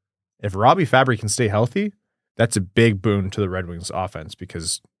 if Robby Fabbri can stay healthy, that's a big boon to the Red Wings offense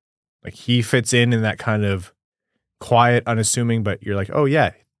because like he fits in that kind of quiet, unassuming, but you're like, oh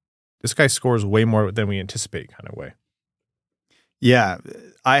yeah, this guy scores way more than we anticipate kind of way. Yeah,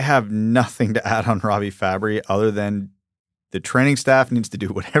 I have nothing to add on Robby Fabbri other than the training staff needs to do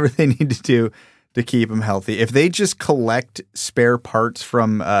whatever they need to do to keep him healthy. If they just collect spare parts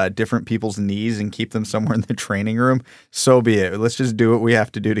from different people's knees and keep them somewhere in the training room, so be it. Let's just do what we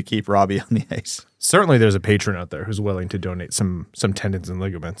have to do to keep Robby on the ice. Certainly there's a patron out there who's willing to donate some tendons and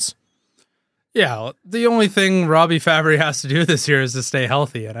ligaments. Yeah, the only thing Robby Fabbri has to do this year is to stay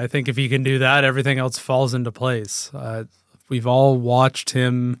healthy. And I think if he can do that, everything else falls into place. We've all watched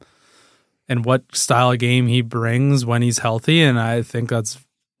him and what style of game he brings when he's healthy, and I think that's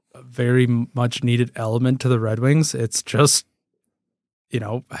very much needed element to the Red Wings. It's just,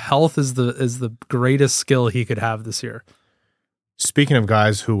 health is the greatest skill he could have this year. Speaking of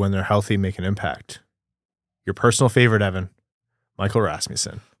guys who, when they're healthy, make an impact, your personal favorite, Evan, Michael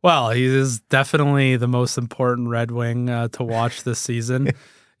Rasmussen. Well, he is definitely the most important Red Wing to watch this season.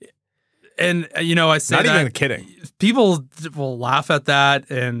 And, I say not that, even kidding. People will laugh at that.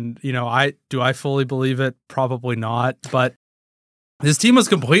 And, I fully believe it? Probably not. But this team was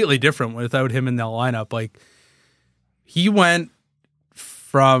completely different without him in the lineup. Like, he went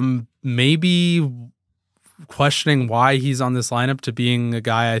from maybe questioning why he's on this lineup to being a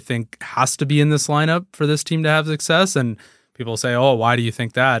guy I think has to be in this lineup for this team to have success. And people say, oh, why do you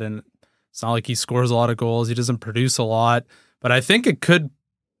think that? And it's not like he scores a lot of goals. He doesn't produce a lot. But I think it could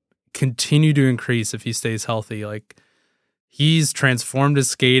continue to increase if he stays healthy. Like, he's transformed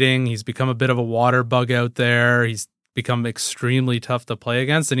his skating. He's become a bit of a water bug out there. He's become extremely tough to play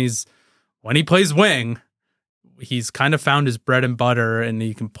against. And when he plays wing, he's kind of found his bread and butter, and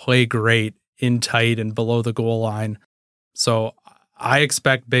he can play great in tight and below the goal line. So I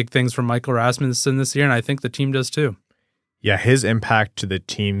expect big things from Michael Rasmussen this year, and I think the team does too. Yeah, his impact to the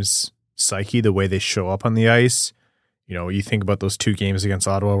team's psyche, the way they show up on the ice. You think about those 2 games against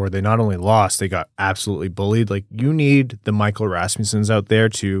Ottawa where they not only lost, they got absolutely bullied. Like, you need the Michael Rasmussens out there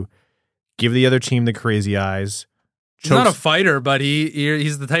to give the other team the crazy eyes. He's not a fighter, but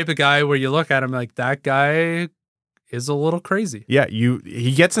he's the type of guy where you look at him like, that guy is a little crazy. Yeah,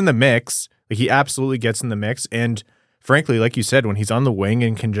 he gets in the mix. Like, he absolutely gets in the mix. And frankly, like you said, when he's on the wing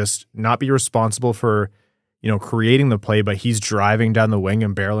and can just not be responsible for, creating the play, but he's driving down the wing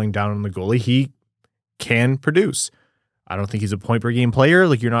and barreling down on the goalie, he can produce. I don't think he's a point per game player.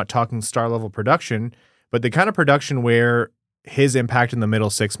 Like, you're not talking star level production, but the kind of production where his impact in the middle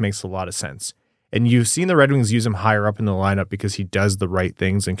 6 makes a lot of sense. And you've seen the Red Wings use him higher up in the lineup because he does the right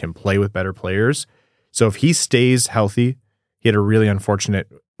things and can play with better players. So if he stays healthy, he had a really unfortunate,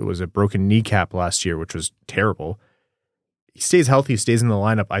 it was a broken kneecap last year, which was terrible. He stays healthy, stays in the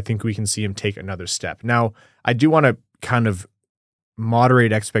lineup. I think we can see him take another step. Now, I do want to kind of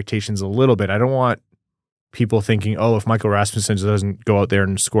moderate expectations a little bit. I don't want people thinking, oh, if Michael Rasmussen doesn't go out there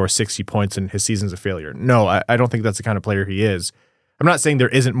and score 60 points and his season's a failure. No, I don't think that's the kind of player he is. I'm not saying there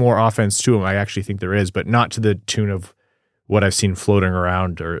isn't more offense to him. I actually think there is, but not to the tune of what I've seen floating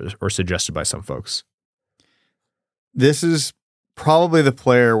around or suggested by some folks. This is probably the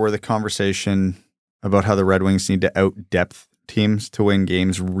player where the conversation about how the Red Wings need to out-depth teams to win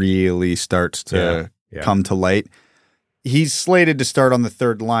games really starts to come to light. He's slated to start on the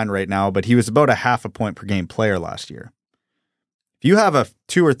 3rd line right now, but he was about a 0.5 point per game player last year. If you have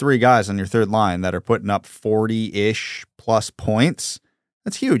 2 or 3 guys on your 3rd line that are putting up 40-ish plus points,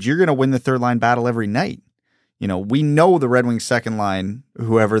 that's huge. You're going to win the 3rd line battle every night. We know the Red Wings 2nd line,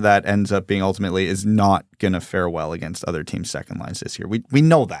 whoever that ends up being ultimately, is not going to fare well against other teams' 2nd lines this year. We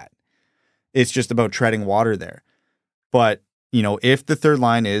know that. It's just about treading water there. But, if the 3rd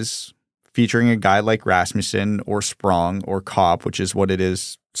line is featuring a guy like Rasmussen or Sprong or Kopp, which is what it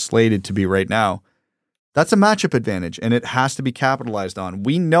is slated to be right now, that's a matchup advantage, and it has to be capitalized on.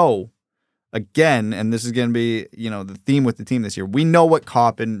 We know, again, and this is going to be, the theme with the team this year, we know what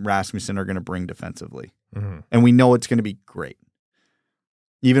Kopp and Rasmussen are going to bring defensively. Mm-hmm. And we know it's going to be great.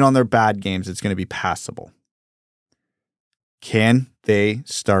 Even on their bad games, it's going to be passable. Can they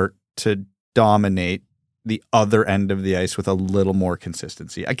start to dominate the other end of the ice with a little more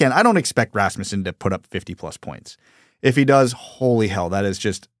consistency? Again, I don't expect Rasmussen to put up 50-plus points. If he does, holy hell, that is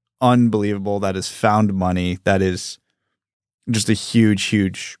just unbelievable. That is found money. That is just a huge,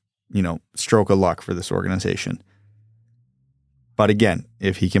 huge, stroke of luck for this organization. But again,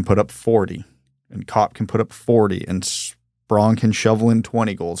 if he can put up 40 and Kopp can put up 40 and Sprong can shovel in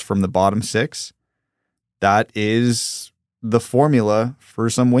 20 goals from the bottom 6, that is the formula for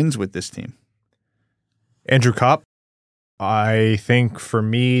some wins with this team. Andrew Kopp, I think for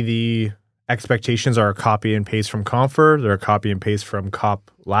me, the expectations are a copy and paste from Compher. They're a copy and paste from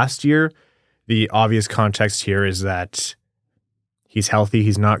Kopp last year. The obvious context here is that he's healthy.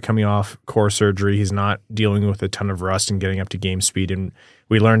 He's not coming off core surgery. He's not dealing with a ton of rust and getting up to game speed. And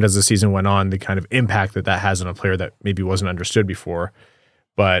we learned as the season went on the kind of impact that has on a player that maybe wasn't understood before.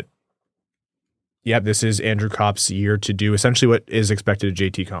 But yeah, this is Andrew Kopp's year to do essentially what is expected of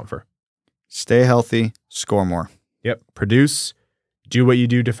JT Compher. Stay healthy, score more. Yep. Produce, do what you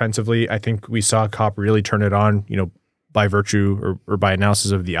do defensively. I think we saw Kopp really turn it on, by virtue or by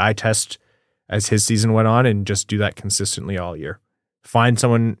analysis of the eye test as his season went on, and just do that consistently all year. Find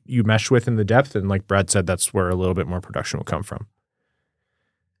someone you mesh with in the depth, and like Brad said, that's where a little bit more production will come from.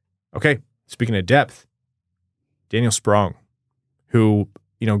 Okay, speaking of depth, Daniel Sprong, who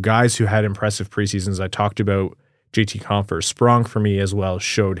guys who had impressive preseasons. I talked about JT Compher. Sprong for me as well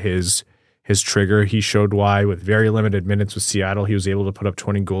showed his trigger. He showed why with very limited minutes with Seattle, he was able to put up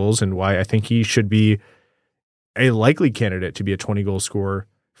 20 goals and why I think he should be a likely candidate to be a 20-goal scorer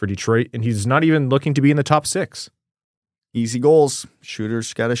for Detroit. And he's not even looking to be in the top 6. Easy goals.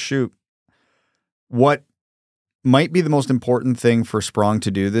 Shooters got to shoot. What might be the most important thing for Sprong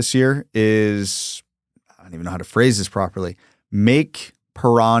to do this year is, I don't even know how to phrase this properly, make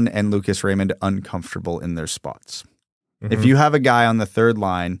Perron and Lucas Raymond uncomfortable in their spots. Mm-hmm. If you have a guy on the third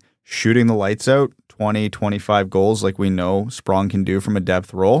line shooting the lights out, 20, 25 goals like we know Sprong can do from a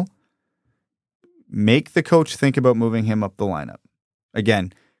depth role, make the coach think about moving him up the lineup.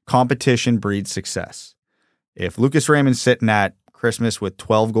 Again, competition breeds success. If Lucas Raymond's sitting at Christmas with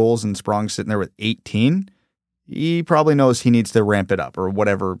 12 goals and Sprong's sitting there with 18, he probably knows he needs to ramp it up or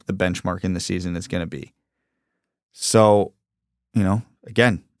whatever the benchmark in the season is going to be. So,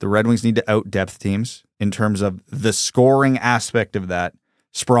 again, the Red Wings need to out-depth teams in terms of the scoring aspect of that.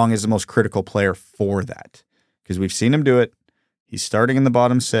 Sprong is the most critical player for that because we've seen him do it. He's starting in the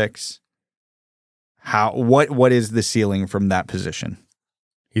bottom 6. What is the ceiling from that position?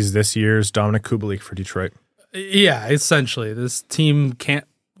 He's this year's Dominic Kubalik for Detroit. Yeah, essentially. This team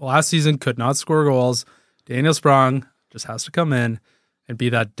last season could not score goals. Daniel Sprong just has to come in and be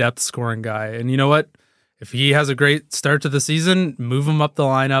that depth scoring guy. And you know what? If he has a great start to the season, move him up the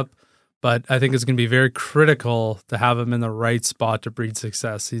lineup. But I think it's going to be very critical to have him in the right spot to breed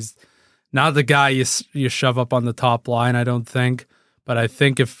success. He's not the guy you shove up on the top line, I don't think. But I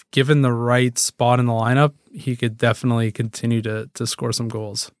think if given the right spot in the lineup, he could definitely continue to score some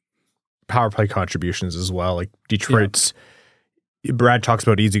goals. Power play contributions as well. Like Detroit's, Brad talks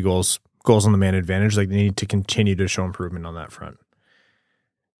about easy goals on the man advantage. Like they need to continue to show improvement on that front.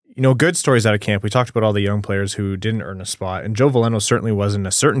 Good stories out of camp. We talked about all the young players who didn't earn a spot, and Joe Veleno certainly wasn't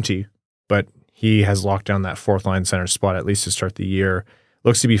a certainty, but he has locked down that 4th line center spot at least to start the year.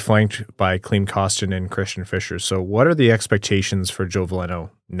 Looks to be flanked by Klim Kostin and Christian Fischer. So what are the expectations for Joe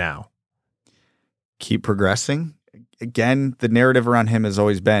Veleno now? Keep progressing. Again, the narrative around him has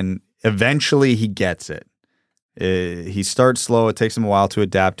always been eventually he gets it. He starts slow. It takes him a while to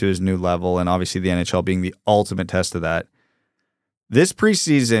adapt to his new level, and obviously the NHL being the ultimate test of that. This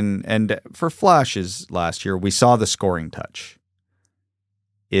preseason, and for flashes last year, we saw the scoring touch.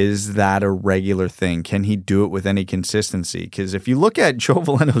 Is that a regular thing? Can he do it with any consistency? Because if you look at Joe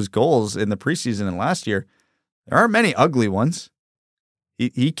Veleno's goals in the preseason and last year, there aren't many ugly ones.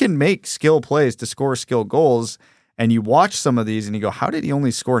 He can make skill plays to score skill goals, and you watch some of these and you go, how did he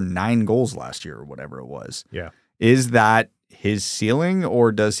only score 9 goals last year or whatever it was? Yeah. Is that his ceiling,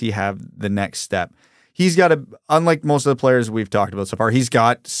 or does he have the next step? He's got unlike most of the players we've talked about so far, he's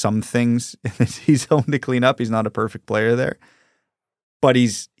got some things he's home to clean up. He's not a perfect player there, but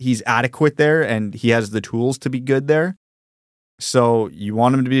he's adequate there and he has the tools to be good there. So you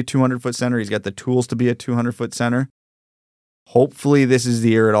want him to be a 200-foot center. He's got the tools to be a 200-foot center. Hopefully this is the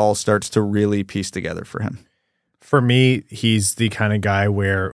year it all starts to really piece together for him. For me, he's the kind of guy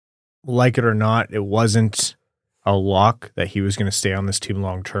where, like it or not, it wasn't a lock that he was going to stay on this team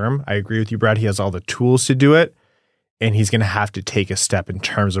long term. I agree with you, Brad. He has all the tools to do it, and he's going to have to take a step in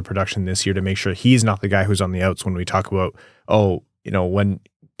terms of production this year to make sure he's not the guy who's on the outs when we talk about, when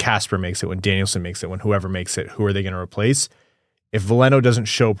Casper makes it, when Danielson makes it, when whoever makes it, who are they going to replace? If Veleno doesn't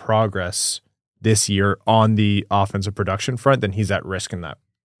show progress this year on the offensive production front, then he's at risk in that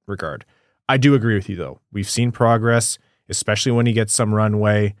regard. I do agree with you, though. We've seen progress, especially when he gets some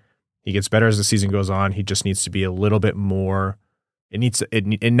runway. He gets better as the season goes on. He just needs to be a little bit more.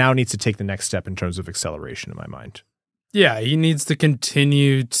 It now needs to take the next step in terms of acceleration in my mind. Yeah, he needs to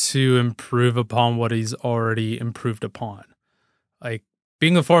continue to improve upon what he's already improved upon. Like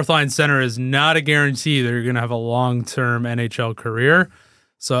being a 4th line center is not a guarantee that you're going to have a long-term NHL career.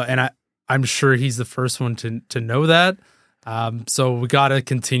 So, and I'm sure he's the first one to know that. So we got to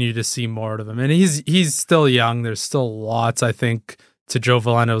continue to see more of him. And he's still young. There's still lots, I think, to Joe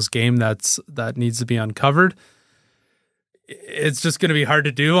Veleno's game that needs to be uncovered. It's just going to be hard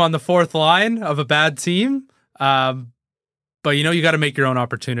to do on the 4th line of a bad team. But you got to make your own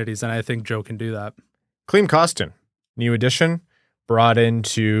opportunities, and I think Joe can do that. Klim Kostin, new addition, brought in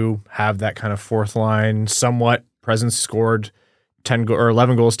to have that kind of 4th line, somewhat presence, scored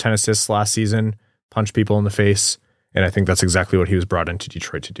 11 goals, 10 assists last season, punched people in the face, and I think that's exactly what he was brought into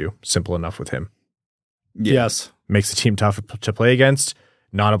Detroit to do. Simple enough with him. Yeah. Yes. Makes the team tough to play against,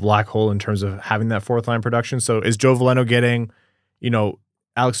 not a black hole in terms of having that 4th line production. So is Joe Veleno getting,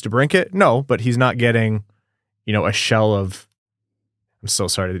 Alex DeBrincat? No, but he's not getting, a shell of, I'm so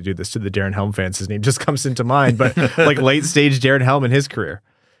sorry to do this to the Darren Helm fans. His name just comes into mind, but like late stage Darren Helm in his career.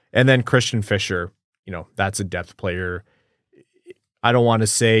 And then Christian Fischer, that's a depth player. I don't want to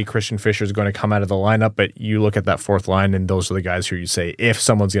say Christian Fischer is going to come out of the lineup, but you look at that fourth line, and those are the guys who you say, if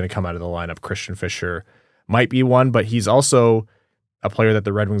someone's going to come out of the lineup, Christian Fischer might be one, but he's also a player that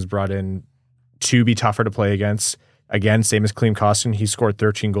the Red Wings brought in to be tougher to play against. Again, same as Klim Kostin, he scored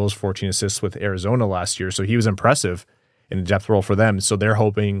 13 goals, 14 assists with Arizona last year, so he was impressive in a depth role for them. So they're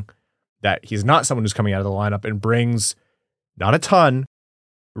hoping that he's not someone who's coming out of the lineup and brings not a ton,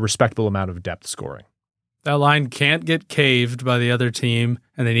 a respectable amount of depth scoring. That line can't get caved by the other team,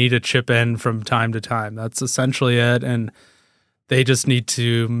 and they need to chip in from time to time. That's essentially it, and they just need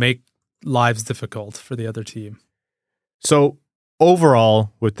to make lives difficult for the other team. So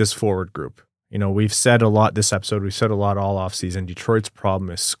overall, with this forward group, we've said a lot this episode, we've said a lot all offseason. Detroit's problem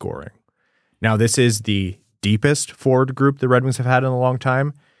is scoring. Now, this is the deepest forward group the Red Wings have had in a long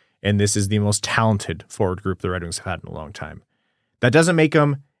time, and this is the most talented forward group the Red Wings have had in a long time. That doesn't make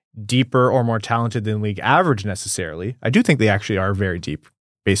them deeper or more talented than league average necessarily. I do think they actually are very deep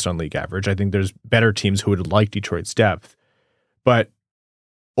based on league average. I think there's better teams who would like Detroit's depth. But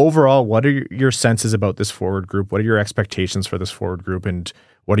overall, what are your senses about this forward group? What are your expectations for this forward group? And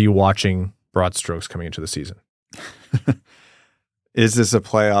what are you watching broad strokes coming into the season? Is this a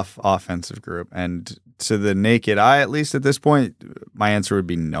playoff offensive group? And to the naked eye, at least at this point, my answer would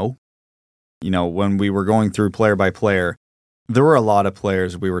be no. When we were going through player by player, there were a lot of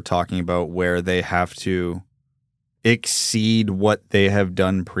players we were talking about where they have to exceed what they have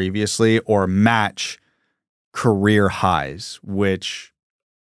done previously or match career highs, which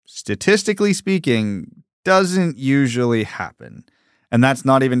statistically speaking doesn't usually happen. And that's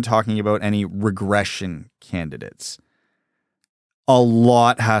not even talking about any regression candidates. A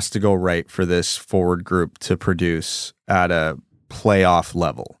lot has to go right for this forward group to produce at a playoff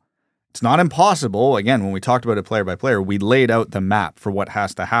level. It's not impossible. Again, when we talked about it player by player, we laid out the map for what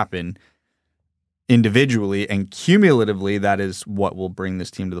has to happen individually, and cumulatively, that is what will bring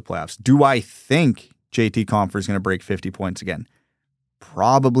this team to the playoffs. Do I think JT Compher is going to break 50 points again?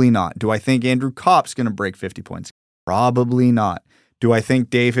 Probably not. Do I think Andrew Kopp's going to break 50 points? Probably not. Do I think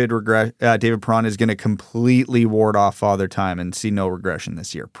David Perron is going to completely ward off Father Time and see no regression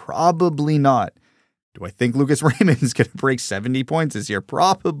this year? Probably not. Do I think Lucas Raymond is going to break 70 points this year?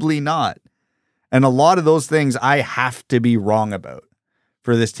 Probably not. And a lot of those things I have to be wrong about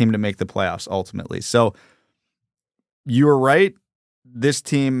for this team to make the playoffs ultimately. So you're right. This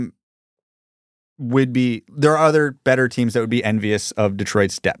team there are other better teams that would be envious of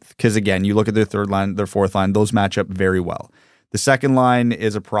Detroit's depth. Because again, you look at their third line, their fourth line, those match up very well. The second line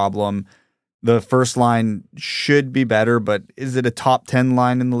is a problem. The first line should be better, but is it a top 10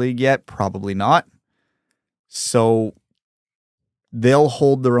 line in the league yet? Probably not. So they'll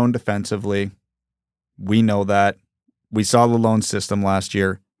hold their own defensively. We know that. We saw the lone system last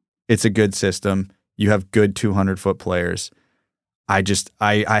year. It's a good system. You have good 200-foot players.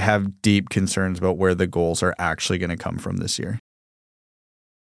 I have deep concerns about where the goals are actually going to come from this year.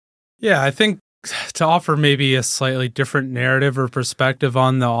 Yeah, I think to offer maybe a slightly different narrative or perspective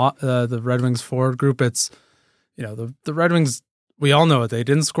on the Red Wings forward group, it's, the Red Wings, we all know it. They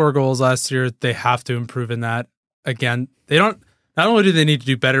didn't score goals last year. They have to improve in that. Again, not only do they need to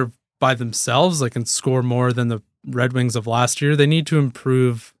do better by themselves, and score more than the Red Wings of last year, they need to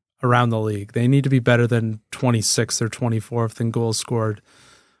improve around the league. They need to be better than 26th or 24th in goals scored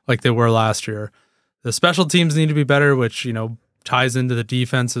like they were last year. The special teams need to be better, which, ties into the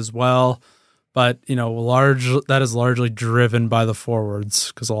defense as well. But, that is largely driven by the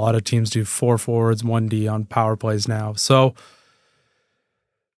forwards because a lot of teams do 4 forwards, 1D on power plays now. So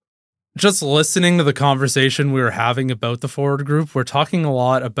just listening to the conversation we were having about the forward group, we're talking a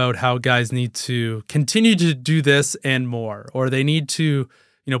lot about how guys need to continue to do this and more, or they need to,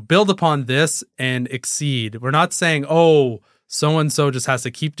 build upon this and exceed. We're not saying, oh, so-and-so just has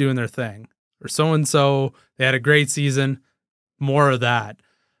to keep doing their thing, or so-and-so, they had a great season, more of that.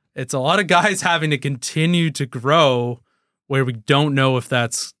 It's a lot of guys having to continue to grow where we don't know if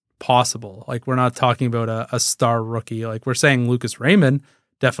that's possible. We're not talking about a star rookie. We're saying Lucas Raymond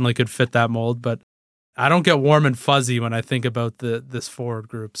definitely could fit that mold, but I don't get warm and fuzzy when I think about this forward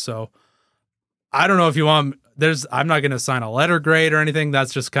group. So I don't know if you want, I'm not going to assign a letter grade or anything.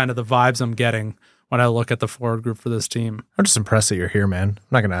 That's just kind of the vibes I'm getting when I look at the forward group for this team. I'm just impressed that you're here, man. I'm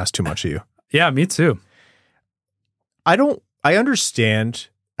not going to ask too much of you. Yeah, me too. I understand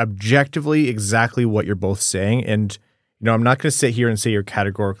objectively exactly what you're both saying. And, I'm not going to sit here and say you're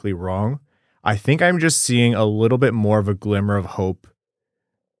categorically wrong. I think I'm just seeing a little bit more of a glimmer of hope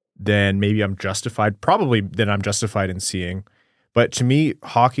than maybe I'm justified in seeing. But to me,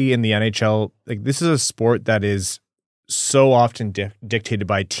 hockey in the NHL, this is a sport that is so often dictated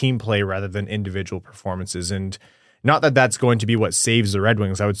by team play rather than individual performances. And not that that's going to be what saves the Red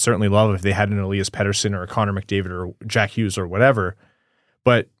Wings. I would certainly love if they had an Elias Pettersson or a Connor McDavid or Jack Hughes or whatever.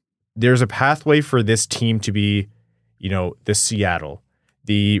 But there's a pathway for this team to be, the Seattle,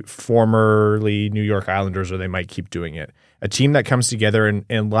 the formerly New York Islanders, or they might keep doing it. A team that comes together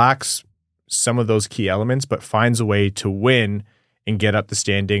and lacks some of those key elements, but finds a way to win and get up the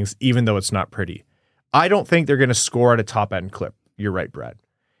standings, even though it's not pretty. I don't think they're going to score at a top-end clip. You're right, Brad.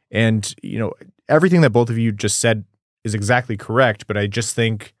 And, everything that both of you just said is exactly correct, but I just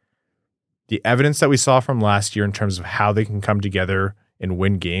think the evidence that we saw from last year in terms of how they can come together and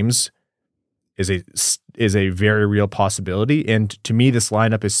win games is a very real possibility. And to me, this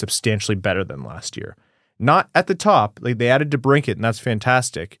lineup is substantially better than last year. Not at the top. Like, they added DeBrincat, and that's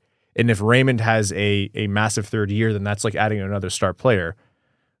fantastic. And if Raymond has a massive third year, then that's like adding another star player.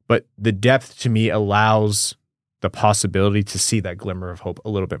 But the depth to me allows the possibility to see that glimmer of hope a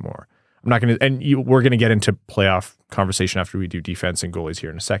little bit more. I'm not going to, we're going to get into playoff conversation after we do defense and goalies here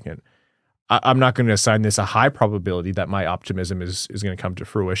in a second. I'm not going to assign this a high probability that my optimism is going to come to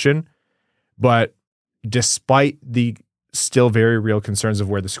fruition. But despite the still very real concerns of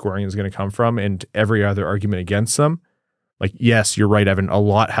where the scoring is going to come from and every other argument against them, like, yes, you're right, Evan, a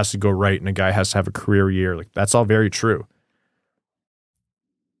lot has to go right and a guy has to have a career year. Like, that's all very true.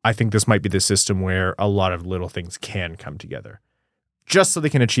 I think this might be the system where a lot of little things can come together just so they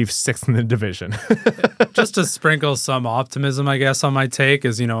can achieve 6th in the division. Just to sprinkle some optimism, I guess, on my take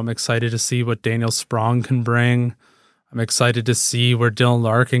is, I'm excited to see what Daniel Sprong can bring. I'm excited to see where Dylan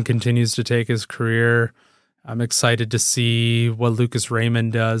Larkin continues to take his career. I'm excited to see what Lucas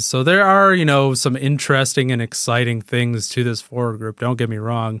Raymond does. So there are, some interesting and exciting things to this forward group. Don't get me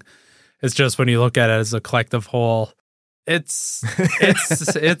wrong. It's just when you look at it as a collective whole, it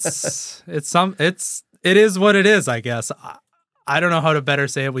is what it is, I guess. I don't know how to better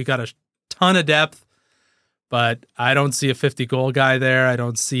say it. We got a ton of depth, but I don't see a 50-goal guy there. I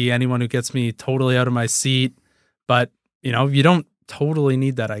don't see anyone who gets me totally out of my seat. But, you don't totally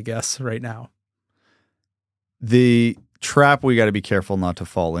need that, I guess, right now. The trap we got to be careful not to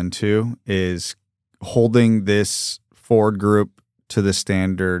fall into is holding this forward group to the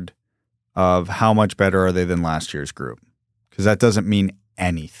standard of how much better are they than last year's group, because that doesn't mean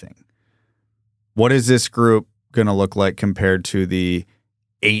anything. What is this group going to look like compared to the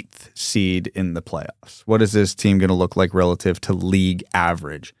 8th seed in the playoffs? What is this team going to look like relative to league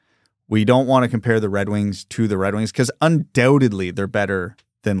average? We don't want to compare the Red Wings to the Red Wings because undoubtedly they're better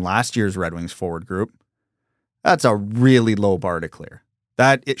than last year's Red Wings forward group. That's a really low bar to clear.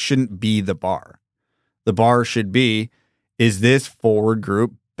 That it shouldn't be the bar. The bar should be, is this forward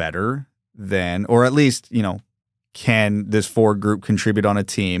group better than, or at least, can this forward group contribute on a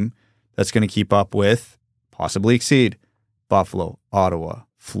team that's going to keep up with, possibly exceed, Buffalo, Ottawa,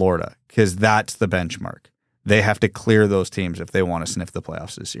 Florida? Because that's the benchmark. They have to clear those teams if they want to sniff the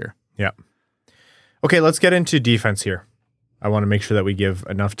playoffs this year. Yeah. Okay, let's get into defense here. I want to make sure that we give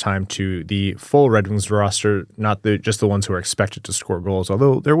enough time to the full Red Wings roster, not just the ones who are expected to score goals,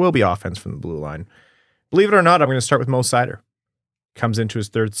 although there will be offense from the blue line. Believe it or not, I'm going to start with Mo Seider. Comes into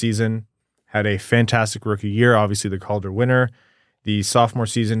his 3rd season, had a fantastic rookie year, obviously the Calder winner. The sophomore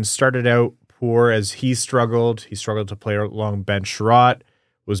season started out poor as he struggled. He struggled to play along Ben Sherratt,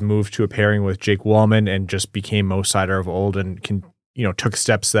 was moved to a pairing with Jake Wallman, and just became Mo Seider of old and took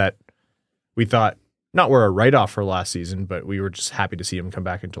steps that we thought not were a write-off for last season, but we were just happy to see him come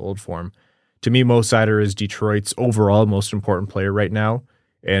back into old form. To me, Mo Seider is Detroit's overall most important player right now.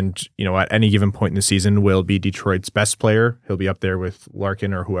 And, at any given point in the season will be Detroit's best player. He'll be up there with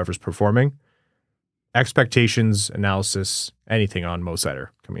Larkin or whoever's performing. Expectations, analysis, anything on Mo Seider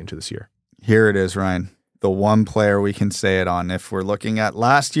coming into this year? Here it is, Ryan. The one player we can say it on. If we're looking at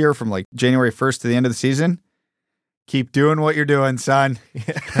last year from like January 1st to the end of the season, keep doing what you're doing, son.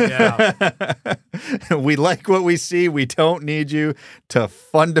 Yeah. We like what we see. We don't need you to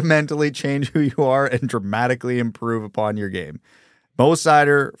fundamentally change who you are and dramatically improve upon your game. Mo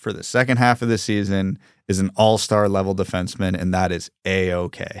Seider, for the second half of the season, is an all-star level defenseman, and that is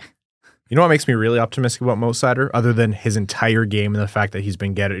A-okay. You know what makes me really optimistic about Mo Seider, other than his entire game and the fact that he's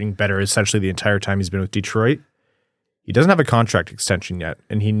been getting better essentially the entire time he's been with Detroit? He doesn't have a contract extension yet,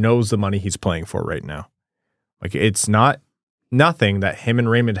 and he knows the money he's playing for right now. Like, it's not nothing that him and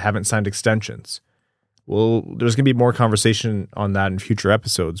Raymond haven't signed extensions. Well, there's going to be more conversation on that in future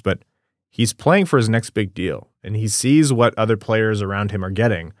episodes, but he's playing for his next big deal, and he sees what other players around him are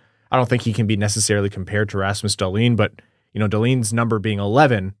getting. I don't think he can be necessarily compared to Rasmus Dahlin, but, Dahlin's number being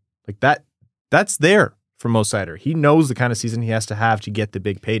 11, like that's there for Mo Seider. He knows the kind of season he has to have to get the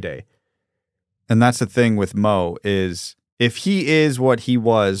big payday. And that's the thing with Mo is if he is what he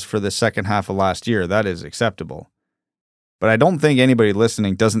was for the second half of last year, that is acceptable. But I don't think anybody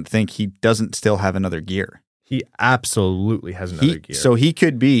listening doesn't think he doesn't still have another gear. He absolutely has another gear. So he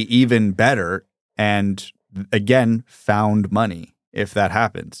could be even better and, again, found money if that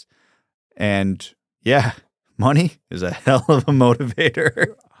happens. And, yeah, money is a hell of a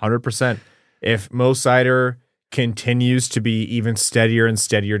motivator. 100%. If Mo Seider continues to be even steadier and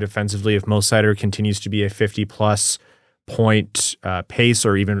steadier defensively, if Mo Seider continues to be a 50-plus point pace,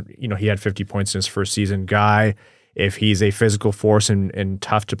 or even, he had 50 points in his first season guy, if he's a physical force and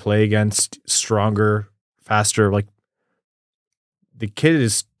tough to play against, stronger, faster, like the kid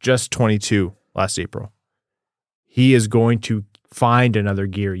is just 22 last April. He is going to find another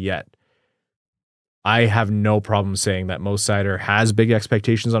gear yet. I have no problem saying that Mo Seider has big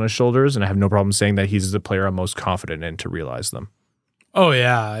expectations on his shoulders, and I have no problem saying that he's the player I'm most confident in to realize them. Oh,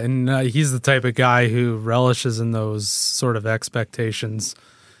 yeah. And he's the type of guy who relishes in those sort of expectations.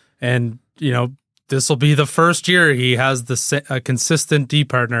 And, this will be the first year he has a consistent D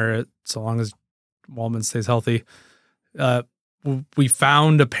partner, so long as Walman stays healthy. We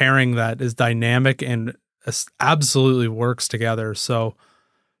found a pairing that is dynamic and absolutely works together. So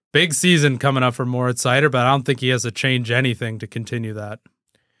big season coming up for Moritz Seider, but I don't think he has to change anything to continue that.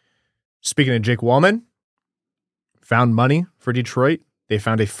 Speaking of Jake Walman, found money for Detroit. They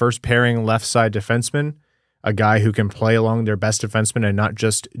found a first pairing left side defenseman, a guy who can play along their best defenseman and not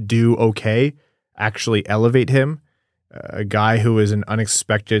just do okay, actually elevate him. A guy who is an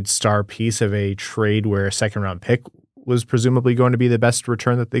unexpected star piece of a trade where a second round pick was presumably going to be the best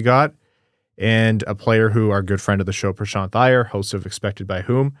return that they got. And a player who our good friend of the show, Prashant Iyer, host of Expected by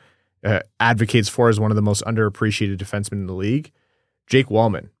Whom, advocates for as one of the most underappreciated defensemen in the league. Jake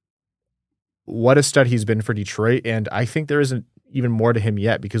Walman. What a stud he's been for Detroit, and I think there isn't even more to him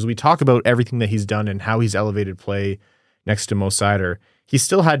yet, because we talk about everything that he's done and how he's elevated play next to Mo Seider. He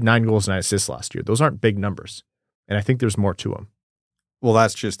still had 9 goals and 9 assists last year. Those aren't big numbers, and I think there's more to him. Well,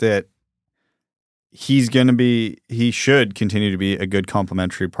 that's just it. He should continue to be a good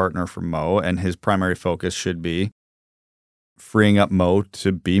complementary partner for Mo, and his primary focus should be freeing up Mo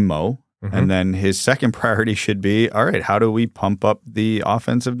to be Mo. Mm-hmm. And then his second priority should be, all right, how do we pump up the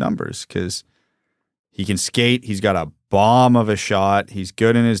offensive numbers? Because he can skate. He's got a bomb of a shot. He's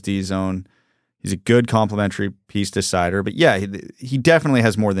good in his D zone. He's a good complementary piece to Seider. But yeah, he definitely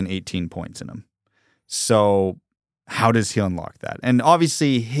has more than 18 points in him. So how does he unlock that? And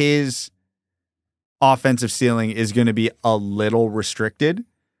obviously his offensive ceiling is going to be a little restricted,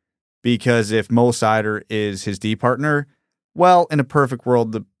 because if Mo Seider is his D partner, well, in a perfect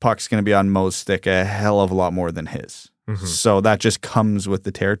world, the puck's going to be on Mo's stick a hell of a lot more than his. Mm-hmm. So that just comes with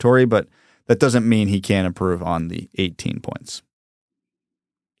the territory, but that doesn't mean he can't improve on the 18 points.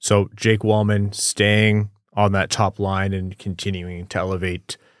 So Jake Walman staying on that top line and continuing to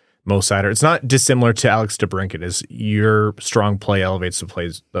elevate Mo Seider. It's not dissimilar to Alex DeBrincat, as your strong play elevates the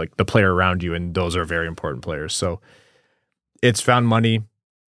plays, like the player around you, and those are very important players. So it's found money.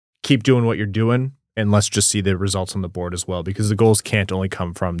 Keep doing what you're doing, and let's just see the results on the board as well, because the goals can't only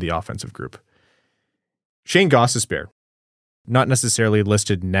come from the offensive group. Shane Gostisbehere, not necessarily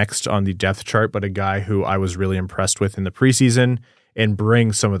listed next on the depth chart, but a guy who I was really impressed with in the preseason and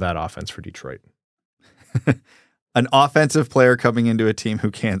brings some of that offense for Detroit. An offensive player coming into a team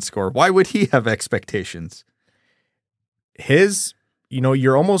who can't score. Why would he have expectations?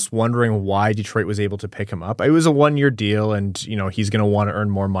 You're almost wondering why Detroit was able to pick him up. It was a 1-year deal, and, he's going to want to earn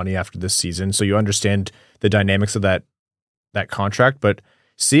more money after this season. So you understand the dynamics of that contract, but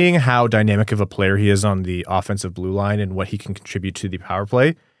seeing how dynamic of a player he is on the offensive blue line and what he can contribute to the power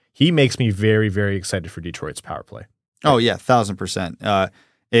play, he makes me very, very excited for Detroit's power play. Oh yeah, 1,000%.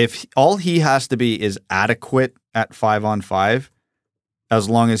 If all he has to be is adequate at 5-on-5, as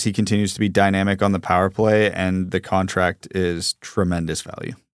long as he continues to be dynamic on the power play, and the contract is tremendous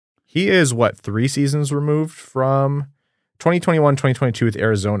value. He is 3 seasons removed from 2021, 2022 with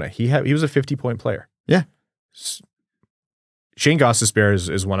Arizona. He was a 50-point player. Yeah. Shane Gostisbehere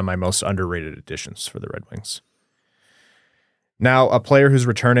is one of my most underrated additions for the Red Wings. Now, a player who's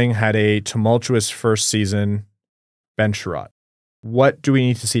returning had a tumultuous first season, Ben Chiarot. What do we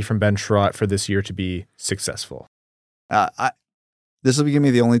need to see from Ben Chiarot for this year to be successful? This will be going to be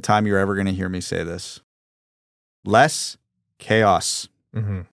the only time you're ever going to hear me say this. Less chaos.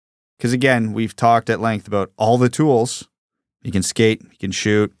 Mm-hmm. Because again, we've talked at length about all the tools. He can skate, he can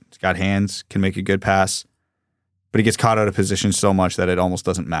shoot, he's got hands, can make a good pass, but he gets caught out of position so much that it almost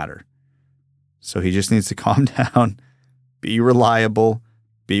doesn't matter. So he just needs to calm down, be reliable,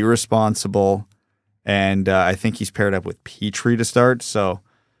 be responsible, and I think he's paired up with Petrie to start. So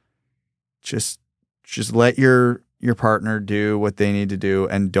just Just let your partner do what they need to do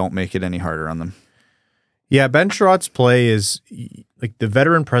and don't make it any harder on them. Yeah, Ben Sherratt's play is like the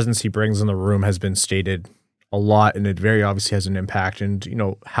veteran presence he brings in the room has been stated a lot, and it very obviously has an impact.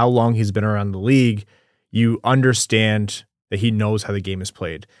 And, how long he's been around the league, you understand that he knows how the game is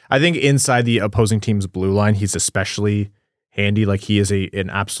played. I think inside the opposing team's blue line, he's especially handy. Like he is an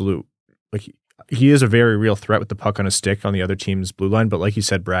absolute, like he is a very real threat with the puck on his stick on the other team's blue line. But like you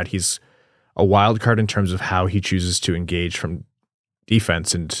said, Brad, he's a wild card in terms of how he chooses to engage from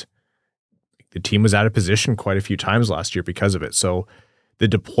defense. And the team was out of position quite a few times last year because of it. So the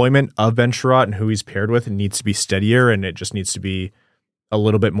deployment of Ben Chiarot and who he's paired with needs to be steadier, and it just needs to be a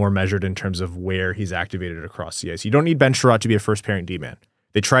little bit more measured in terms of where he's activated across the ice. You don't need Ben Chiarot to be a first pairing D-man.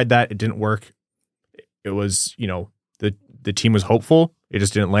 They tried that. It didn't work. It was, the team was hopeful. It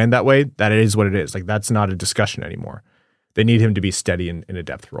just didn't land that way. That is what it is. Like, that's not a discussion anymore. They need him to be steady in a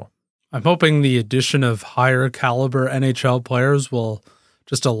depth role. I'm hoping the addition of higher caliber NHL players will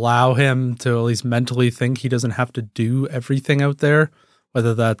just allow him to at least mentally think he doesn't have to do everything out there,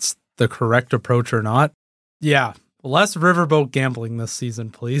 whether that's the correct approach or not. Yeah, less riverboat gambling this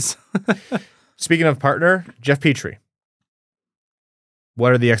season, please. Speaking of partner, Jeff Petrie.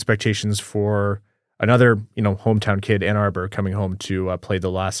 What are the expectations for another, hometown kid, Ann Arbor, coming home to play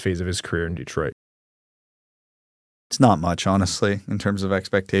the last phase of his career in Detroit? It's not much, honestly, in terms of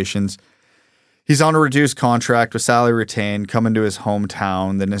expectations. He's on a reduced contract with salary retained, coming to his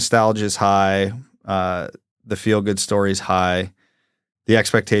hometown. The nostalgia is high. The feel-good story is high. The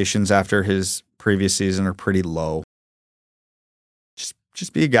expectations after his previous season are pretty low.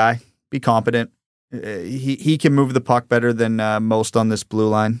 Just be a guy. Be competent. He can move the puck better than most on this blue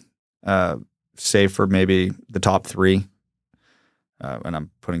line, save for maybe the top three. And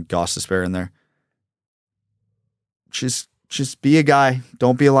I'm putting Gostisbehere in there. Just be a guy.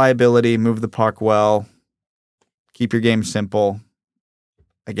 Don't be a liability. Move the puck well. Keep your game simple.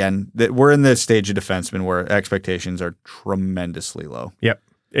 Again, we're in the stage of defenseman where expectations are tremendously low. Yep.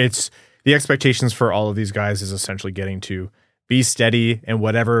 It's the expectations for all of these guys is essentially getting to be steady, and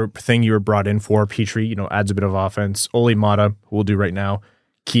whatever thing you were brought in for. Petrie, adds a bit of offense. Olli Maatta, who we'll do right now,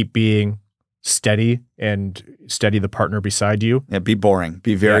 keep being steady and steady the partner beside you. Yeah, be boring.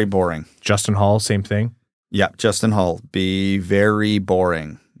 Be very boring. Justin Hall, same thing. Yeah, Justin Hall, be very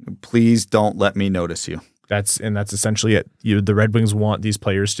boring. Please don't let me notice you. That's essentially it. The Red Wings want these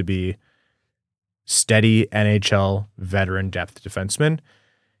players to be steady NHL veteran depth defensemen.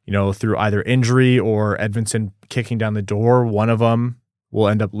 Through either injury or Edvinsson kicking down the door, one of them will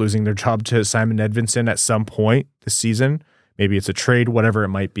end up losing their job to Simon Edvinsson at some point this season. Maybe it's a trade, whatever it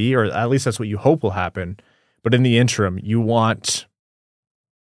might be, or at least that's what you hope will happen. But in the interim, you want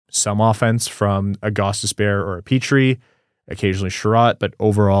some offense from a Gostisbehere or a Petrie, occasionally Chiarot, but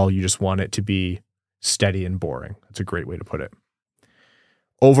overall you just want it to be steady and boring. That's a great way to put it.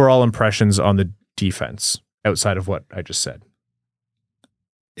 Overall impressions on the defense outside of what I just said.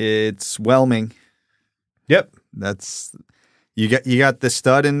 It's whelming. Yep. That's you got the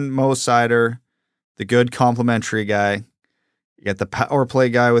stud in Mo Seider, the good complimentary guy. You got the power play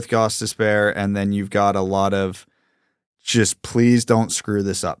guy with Gostisbehere, and then you've got a lot of just please don't screw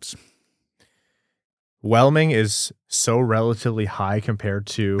this up. Whelming is so relatively high compared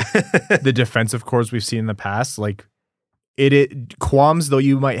to the defensive cores we've seen in the past. Like it qualms though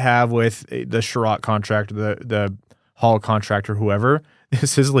you might have with the Chiarot contract, the Hall contract, or whoever.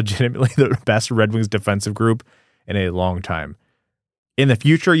 This is legitimately the best Red Wings defensive group in a long time. In the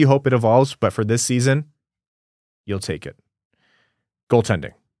future, you hope it evolves, but for this season, you'll take it.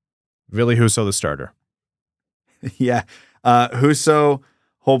 Goaltending. Ville Husso, the starter. Yeah. Husso,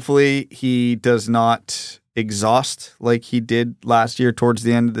 hopefully he does not exhaust like he did last year towards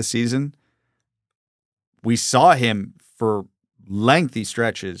the end of the season. We saw him for lengthy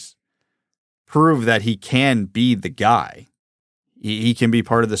stretches prove that he can be the guy. He can be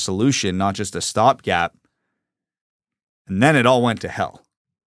part of the solution, not just a stopgap. And then it all went to hell.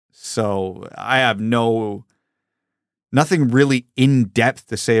 So I have nothing really in depth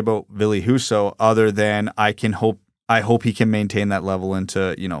to say about Ville Husso other than I hope he can maintain that level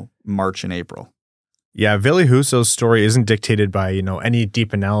into, March and April. Yeah, Ville Husso's story isn't dictated by, any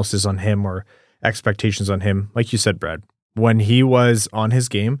deep analysis on him or expectations on him. Like you said, Brad, when he was on his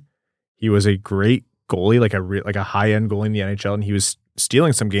game, he was a great goalie, like a high-end goalie in the NHL, and he was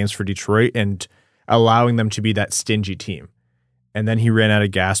stealing some games for Detroit and allowing them to be that stingy team. And then he ran out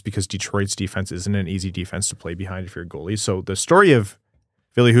of gas because Detroit's defense isn't an easy defense to play behind if you're a goalie. So the story of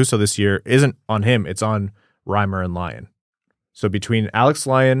Ville Husso this year isn't on him, it's on Reimer and Lyon. So between Alex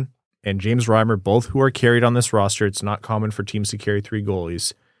Lyon and James Reimer, both who are carried on this roster, it's not common for teams to carry three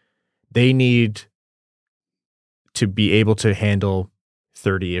goalies. They need to be able to handle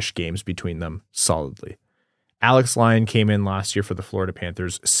 30-ish games between them solidly. Alex Lyon came in last year for the Florida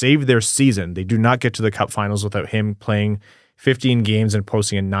Panthers, saved their season. They do not get to the Cup Finals without him playing 15 games and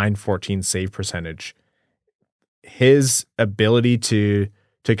posting a .914 save percentage. His ability to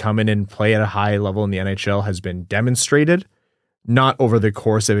come in and play at a high level in the NHL has been demonstrated, not over the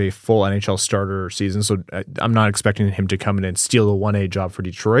course of a full NHL starter season. So I'm not expecting him to come in and steal the 1A job for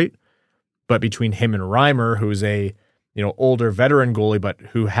Detroit. But between him and Reimer, who's a older veteran goalie, but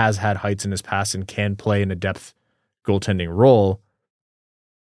who has had heights in his past and can play in a depth goaltending role,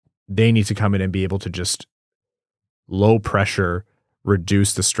 they need to come in and be able to just low pressure,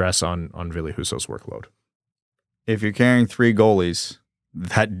 reduce the stress on Ville Husso's workload. If you're carrying 3 goalies,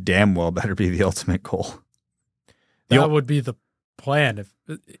 that damn well better be the ultimate goal. That would be the plan.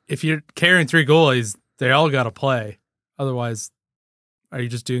 If you're carrying 3 goalies, they all got to play. Otherwise, are you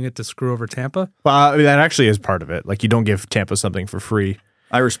just doing it to screw over Tampa? Well, that actually is part of it. Like, you don't give Tampa something for free.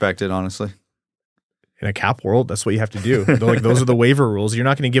 I respect it, honestly. In a cap world, that's what you have to do. Like, those are the waiver rules. You're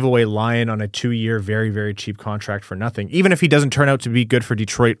not going to give away Lyon on a 2-year, very, very cheap contract for nothing. Even if he doesn't turn out to be good for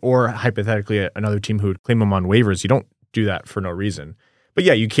Detroit or hypothetically another team who would claim him on waivers, you don't do that for no reason. But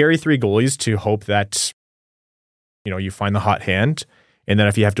yeah, you carry 3 goalies to hope that, you find the hot hand. And then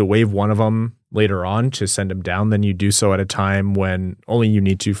if you have to waive one of them later on to send him down, then you do so at a time when only you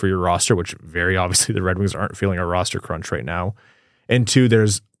need to for your roster, which very obviously the Red Wings aren't feeling a roster crunch right now. And 2,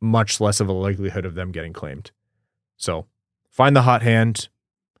 there's much less of a likelihood of them getting claimed. So find the hot hand.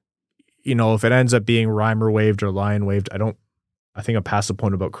 If it ends up being Reimer waived or Lyon waived, I think I'm past the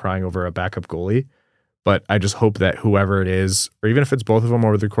point about crying over a backup goalie. But I just hope that whoever it is, or even if it's both of them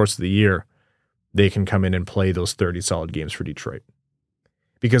over the course of the year, they can come in and play those 30 solid games for Detroit.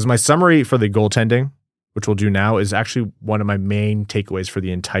 Because my summary for the goaltending, which we'll do now, is actually one of my main takeaways for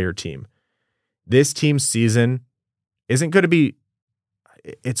the entire team. This team's season isn't going to be,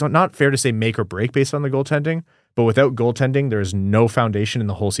 it's not fair to say make or break based on the goaltending, but without goaltending, there is no foundation and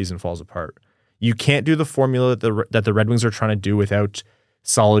the whole season falls apart. You can't do the formula that the Red Wings are trying to do without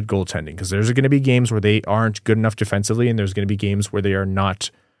solid goaltending, because there's going to be games where they aren't good enough defensively, and there's going to be games where they are not,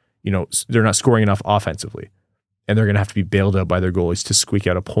 they're not scoring enough offensively. And they're going to have to be bailed out by their goalies to squeak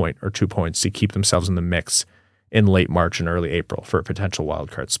out a point or 2 points to keep themselves in the mix in late March and early April for a potential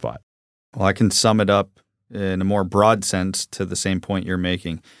wildcard spot. Well, I can sum it up in a more broad sense to the same point you're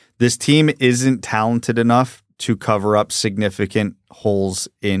making. This team isn't talented enough to cover up significant holes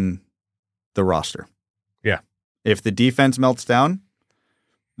in the roster. Yeah. If the defense melts down,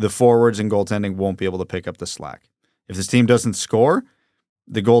 the forwards and goaltending won't be able to pick up the slack. If this team doesn't score,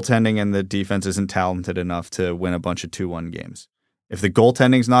 the goaltending and the defense isn't talented enough to win a bunch of 2-1 games. If the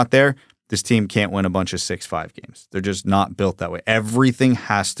goaltending's not there, this team can't win a bunch of 6-5 games. They're just not built that way. Everything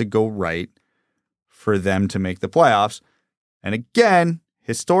has to go right for them to make the playoffs. And again,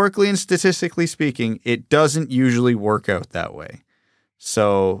 historically and statistically speaking, it doesn't usually work out that way.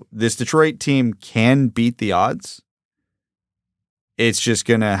 So this Detroit team can beat the odds. It's just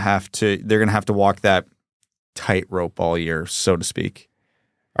they're going to have to walk that tightrope all year, so to speak.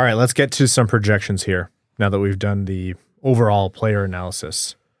 All right, let's get to some projections here now that we've done the overall player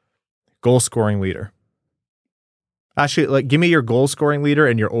analysis. Goal scoring leader. Actually, give me your goal scoring leader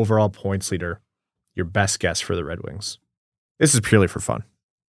and your overall points leader. Your best guess for the Red Wings. This is purely for fun.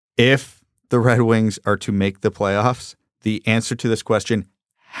 If the Red Wings are to make the playoffs, the answer to this question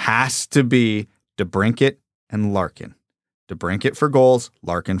has to be DeBrincat and Larkin. DeBrincat for goals,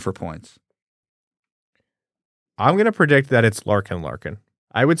 Larkin for points. I'm going to predict that it's Larkin.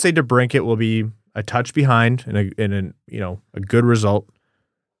 I would say DeBrincat will be a touch behind in a good result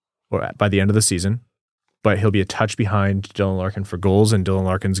by the end of the season, but he'll be a touch behind Dylan Larkin for goals, and Dylan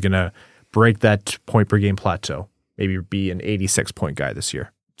Larkin's going to break that point per game plateau. Maybe be an 86-point guy this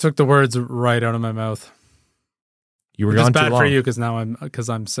year. Took the words right out of my mouth. You were It's gone too bad long. for you because now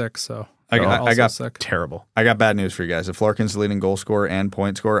I'm sick. So I got sick. Terrible. I got bad news for you guys. If Larkin's the leading goal scorer and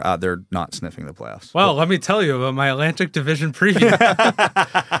point scorer, they're not sniffing the playoffs. Well, let me tell you about my Atlantic Division preview.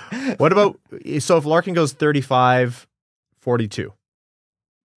 What about, so if Larkin goes 35-42?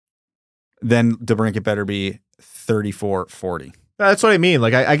 Then DeBrincat better be 34-40. That's what I mean.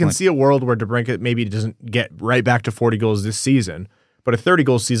 I can see a world where DeBrincat maybe doesn't get right back to 40 goals this season, but a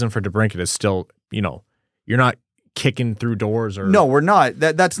 30-goal season for DeBrincat is still, you're not kicking through doors or... No, we're not.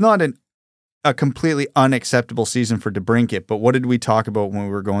 That's not a completely unacceptable season for DeBrincat, but what did we talk about when we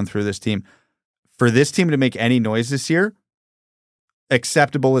were going through this team? For this team to make any noise this year,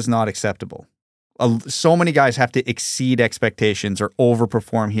 acceptable is not acceptable. So many guys have to exceed expectations or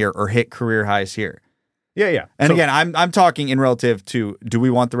overperform here or hit career highs here. Yeah. And So- again, I'm talking in relative to, do we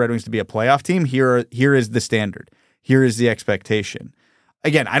want the Red Wings to be a playoff team? Here is the standard. here is the expectation.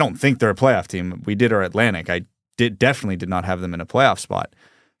 Again, I don't think they're a playoff team. We did our Atlantic. I definitely did not have them in a playoff spot.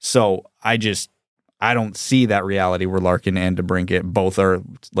 So I don't see that reality where Larkin and DeBrincat both are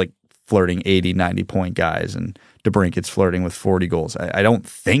like flirting 80, 90 point guys, and DeBrincat's flirting with 40 goals. I don't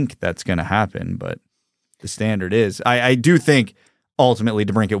think that's going to happen, but the standard is. I do think ultimately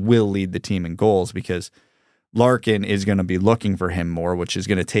DeBrincat will lead the team in goals because Larkin is going to be looking for him more, which is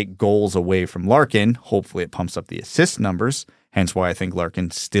going to take goals away from Larkin. Hopefully it pumps up the assist numbers, hence why I think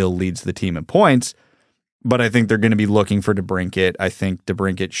Larkin still leads the team in points. But I think they're going to be looking for DeBrincat. I think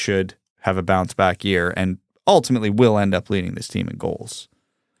DeBrincat should have a bounce back year and ultimately will end up leading this team in goals.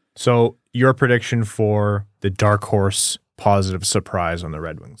 So your prediction for the dark horse positive surprise on the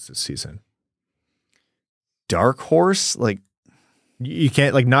Red Wings this season? Dark horse? Like, you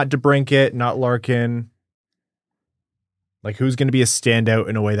can't, like, not DeBrincat, not Larkin. Like, who's going to be a standout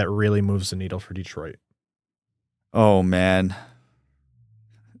in a way that really moves the needle for Detroit? Oh, man.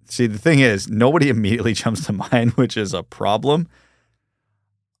 See, the thing is, nobody immediately jumps to mind, which is a problem.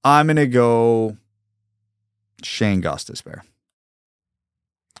 I'm going to go Shane Gostisbehere.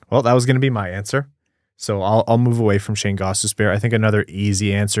 Well, that was going to be my answer. So I'll move away from Shane Gostisbehere. I think another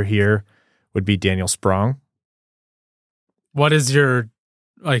easy answer here would be Daniel Sprong. What is your,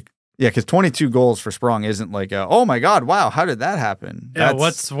 like... Yeah, because 22 goals for Sprong isn't like, oh my God, wow, how did that happen? Yeah,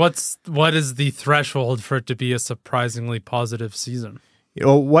 what is the threshold for it to be a surprisingly positive season? You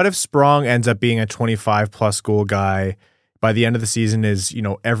know, what if Sprong ends up being a 25-plus goal guy, by the end of the season is,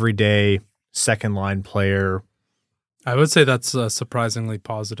 everyday second-line player? I would say that's a surprisingly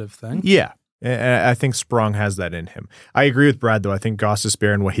positive thing. Yeah, I think Sprong has that in him. I agree with Brad, though. I think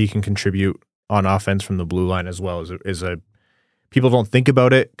Gostisbehere and what he can contribute on offense from the blue line as well is a people don't think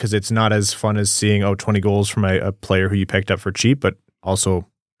about it because it's not as fun as seeing 20 goals from a player who you picked up for cheap, but also,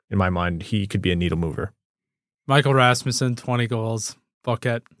 in my mind, he could be a needle mover. Michael Rasmussen, 20 goals. Fuck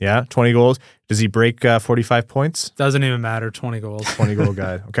it. Yeah, 20 goals. Does he break 45 points? Doesn't even matter, 20 goals. 20-goal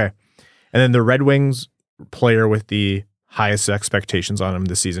guy. Okay. And then the Red Wings player with the highest expectations on him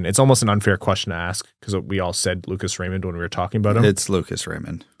this season. It's almost an unfair question to ask because we all said Lucas Raymond when we were talking about him. It's Lucas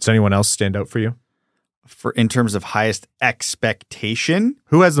Raymond. Does anyone else stand out for you? In terms of highest expectation?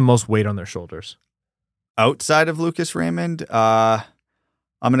 Who has the most weight on their shoulders? Outside of Lucas Raymond, I'm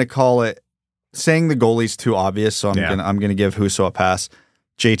going to call it, saying the goalie's too obvious, so I'm going to give Husso a pass.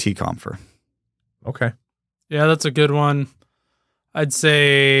 JT Compher. Okay. Yeah, that's a good one. I'd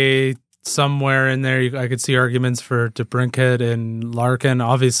say somewhere in there, I could see arguments for DeBrincat and Larkin.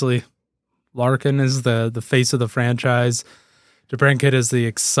 Obviously, Larkin is the face of the franchise. DeBrincat is the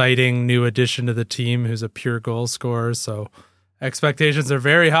exciting new addition to the team who's a pure goal scorer, so expectations are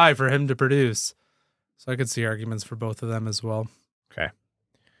very high for him to produce. So I could see arguments for both of them as well. Okay.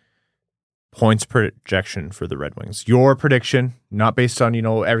 Points projection for the Red Wings. Your prediction, not based on,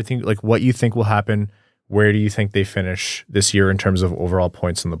 everything, like what you think will happen. Where do you think they finish this year in terms of overall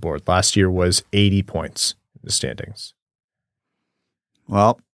points on the board? Last year was 80 points in the standings.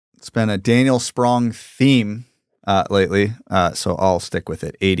 Well, it's been a Daniel Sprong theme lately, so I'll stick with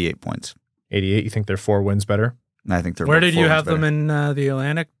it. 88 points. 88. You think they're 4 wins better? And I think they're. Where did you have them in the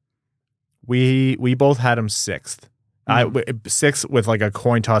Atlantic? We both had them 6th. 6th with like a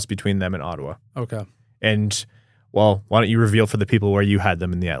coin toss between them and Ottawa. Okay. And, well, why don't you reveal for the people where you had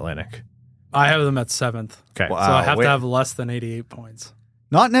them in the Atlantic? I have them at 7th. Okay. Wow. So I have to have less than 88 points.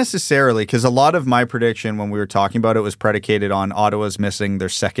 Not necessarily, because a lot of my prediction when we were talking about it was predicated on Ottawa's missing their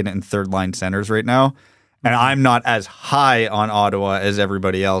second and third line centers right now. And I'm not as high on Ottawa as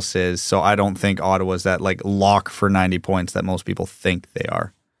everybody else is, so I don't think Ottawa's that like lock for 90 points that most people think they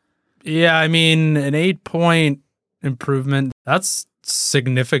are. Yeah, I mean, an 8-point improvement, that's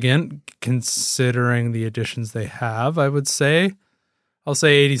significant considering the additions they have, I would say. I'll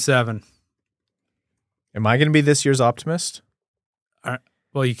say 87. Am I going to be this year's optimist?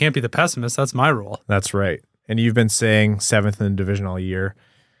 Well, you can't be the pessimist. That's my role. That's right. And you've been saying 7th in the division all year.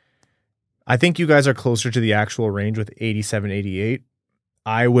 I think you guys are closer to the actual range with 87, 88.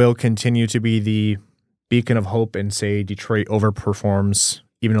 I will continue to be the beacon of hope and say Detroit overperforms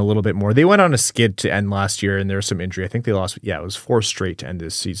even a little bit more. They went on a skid to end last year and there was some injury. I think they lost, it was 4 straight to end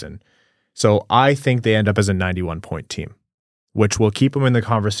this season. So I think they end up as a 91-point team, which will keep them in the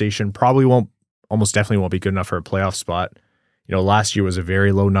conversation. Almost definitely won't be good enough for a playoff spot. Last year was a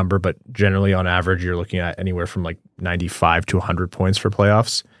very low number, but generally on average, you're looking at anywhere from like 95 to 100 points for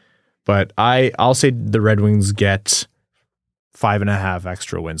playoffs. But I'll say the Red Wings get 5.5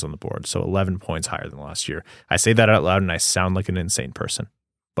 extra wins on the board, so 11 points higher than last year. I say that out loud and I sound like an insane person.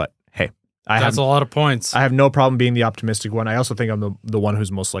 But hey, that's a lot of points. I have no problem being the optimistic one. I also think I'm the one who's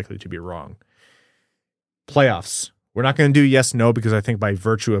most likely to be wrong. Playoffs. We're not going to do yes, no, because I think by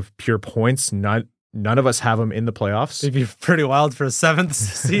virtue of pure points, none of us have them in the playoffs. It'd be pretty wild for a 7th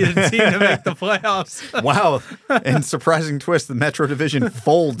seeded team to make the playoffs. Wow. And surprising twist, the Metro Division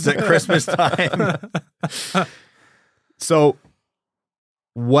folds at Christmas time. So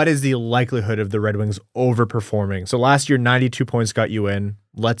what is the likelihood of the Red Wings overperforming? So last year, 92 points got you in.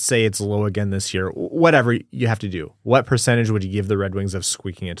 Let's say it's low again this year. Whatever you have to do. What percentage would you give the Red Wings of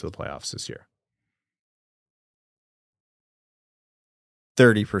squeaking into the playoffs this year?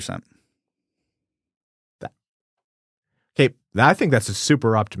 30%. Okay, I think that's a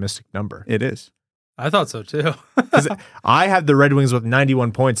super optimistic number. It is. I thought so too. I had the Red Wings with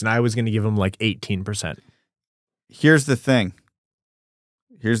 91 points, and I was going to give them like 18%. Here's the thing.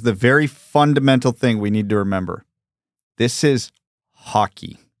 Here's the very fundamental thing we need to remember. This is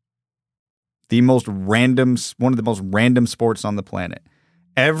hockey. One of the most random sports on the planet.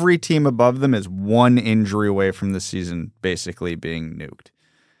 Every team above them is one injury away from the season basically being nuked.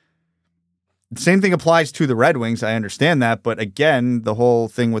 The same thing applies to the Red Wings. I understand that. But again, the whole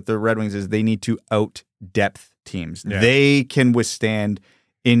thing with the Red Wings is they need to out-depth teams. Yeah. They can withstand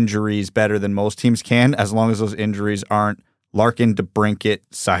injuries better than most teams can as long as those injuries aren't Larkin, DeBrincat,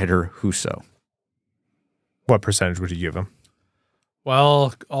 Seider, Husso. What percentage would you give them?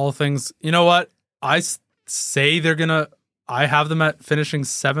 Well, all things... You know what? I say they're going to... I have them at finishing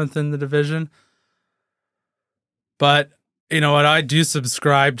 7th in the division. But... You know what? I do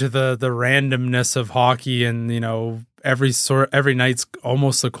subscribe to the randomness of hockey, and you know every night's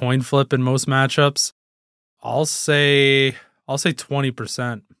almost a coin flip in most matchups. I'll say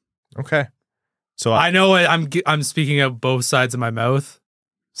 20%. Okay. So I know I'm speaking out both sides of my mouth,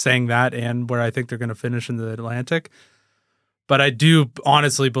 saying that and where I think they're going to finish in the Atlantic. But I do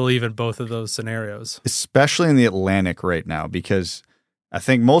honestly believe in both of those scenarios, especially in the Atlantic right now, because I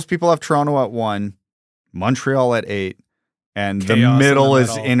think most people have Toronto at 1, Montreal at 8. And the middle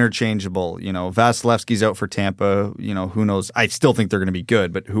is interchangeable. You know, Vasilevsky's out for Tampa. You know, who knows? I still think they're going to be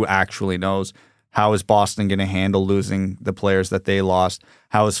good, but who actually knows? How is Boston going to handle losing the players that they lost?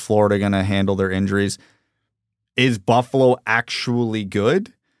 How is Florida going to handle their injuries? Is Buffalo actually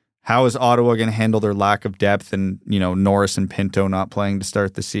good? How is Ottawa going to handle their lack of depth and, you know, Norris and Pinto not playing to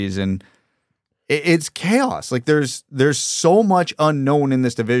start the season? It's chaos. Like there's so much unknown in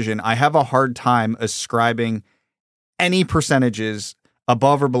this division. I have a hard time ascribing any percentages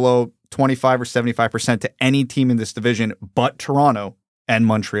above or below 25 or 75% to any team in this division but Toronto and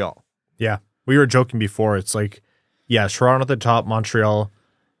Montreal. Yeah. We were joking before. It's like, yeah, Toronto at the top, Montreal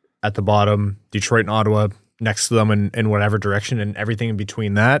at the bottom, Detroit and Ottawa next to them in whatever direction, and everything in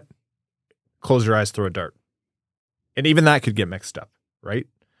between that, close your eyes, throw a dart. And even that could get mixed up, right?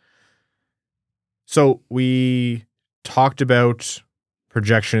 So we talked about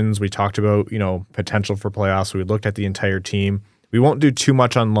projections. We talked about, you know, potential for playoffs. We looked at the entire team. We won't do too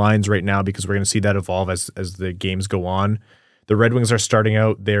much on lines right now because we're going to see that evolve as the games go on. The Red Wings are starting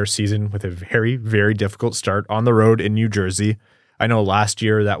out their season with a very, very difficult start on the road in New Jersey. I know last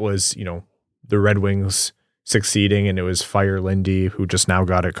year that was, you know, the Red Wings succeeding, and it was Fire Lindy, who just now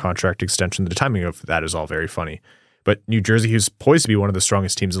got a contract extension. The timing of that is all very funny. But New Jersey, who's poised to be one of the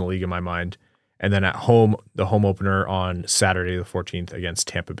strongest teams in the league in my mind, and then at home, the home opener on Saturday the 14th against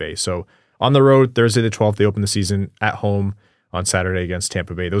Tampa Bay. So on the road, Thursday the 12th, they open the season. At home on Saturday against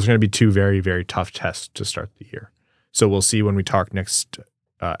Tampa Bay. Those are going to be two very, very tough tests to start the year. So we'll see when we talk next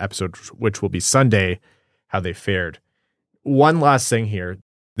episode, which will be Sunday, how they fared. One last thing here.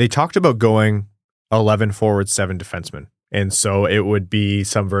 They talked about going 11 forwards, 7 defensemen. And so it would be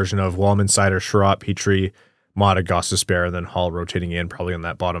some version of Wallman, Seider, Sherratt, Petrie, Mata, Gostisbehere, and then Hall rotating in probably on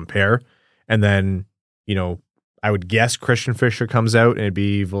that bottom pair. And then, you know, I would guess Christian Fischer comes out and it'd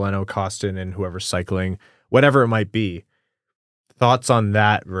be Veleno, Kostin, and whoever's cycling, whatever it might be. Thoughts on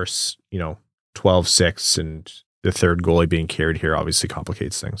that versus, you know, 12-6 and the third goalie being carried here obviously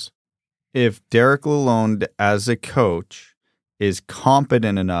complicates things. If Derek Lalonde as a coach is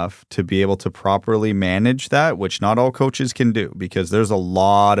competent enough to be able to properly manage that, which not all coaches can do because there's a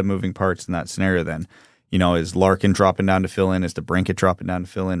lot of moving parts in that scenario then. You know, is Larkin dropping down to fill in? Is DeBrincat dropping down to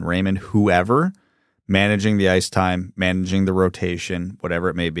fill in? Raymond, whoever, managing the ice time, managing the rotation, whatever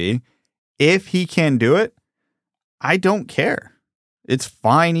it may be. If he can do it, I don't care. It's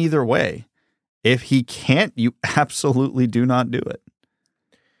fine either way. If he can't, you absolutely do not do it.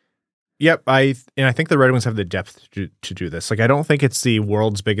 Yep, I think the Red Wings have the depth to do this. Like, I don't think it's the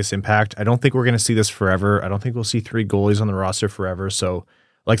world's biggest impact. I don't think we're going to see this forever. I don't think we'll see 3 goalies on the roster forever. So,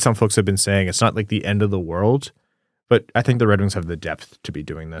 like some folks have been saying, it's not like the end of the world. But I think the Red Wings have the depth to be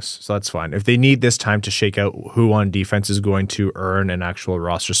doing this. So that's fine. If they need this time to shake out who on defense is going to earn an actual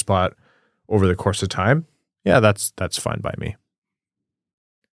roster spot over the course of time, Yeah, that's fine by me.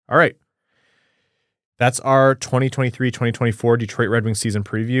 All right. That's our 2023-2024 Detroit Red Wings season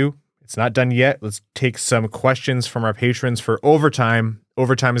preview. It's not done yet. Let's take some questions from our patrons for Overtime.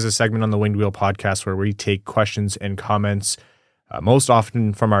 Overtime is a segment on the Winged Wheel podcast where we take questions and comments, most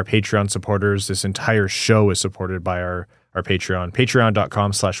often from our Patreon supporters. This entire show is supported by our Patreon,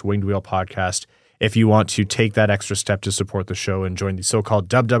 patreon.com/Winged Wheel podcast. If you want to take that extra step to support the show and join the so-called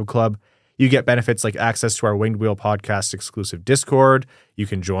Dub Club, you get benefits like access to our Winged Wheel podcast exclusive Discord. You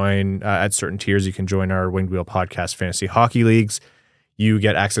can join at certain tiers. You can join our Winged Wheel podcast fantasy hockey leagues. You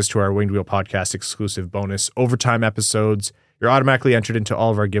get access to our Winged Wheel podcast exclusive bonus Overtime episodes. You're automatically entered into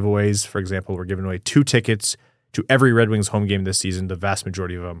all of our giveaways. For example, we're giving away 2 tickets to every Red Wings home game this season, the vast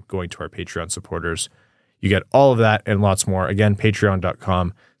majority of them going to our Patreon supporters. You get all of that and lots more. Again,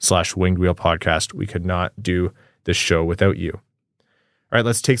 patreon.com/Winged Wheel podcast. We could not do this show without you. All right,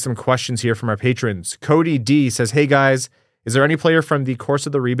 let's take some questions here from our patrons. Cody D says, hey guys, is there any player from the course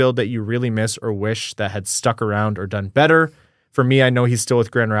of the rebuild that you really miss or wish that had stuck around or done better? For me, I know he's still with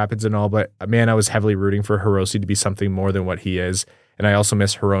Grand Rapids and all, but man, I was heavily rooting for Hirose to be something more than what he is. And I also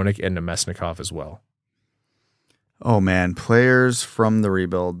miss Hronek and Nemesnikov as well. Oh man, players from the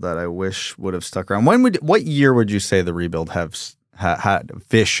rebuild that I wish would have stuck around. What year would you say the rebuild had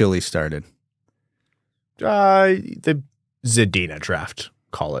officially started? The Zadina draft,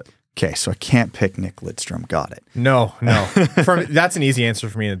 call it. Okay, so I can't pick Nick Lidstrom. Got it. No. That's an easy answer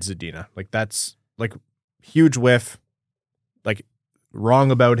for me. It's Zadina. Like that's like huge whiff. Like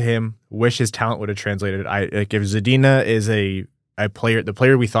wrong about him. Wish his talent would have translated. If Zadina is a player, the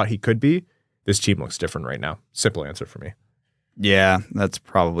player we thought he could be, this team looks different right now. Simple answer for me. Yeah, that's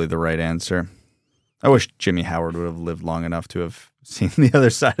probably the right answer. I wish Jimmy Howard would have lived long enough to have seen the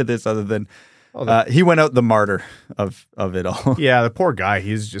other side of this, other than he went out the martyr of it all. Yeah, the poor guy.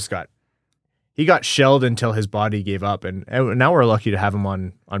 He got shelled until his body gave up, and now we're lucky to have him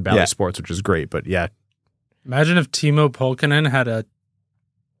on Bally Sports, which is great. But yeah, imagine if Timo Pulkkinen had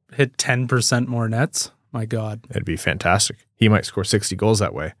hit 10% more nets. My God, it'd be fantastic. He might score 60 goals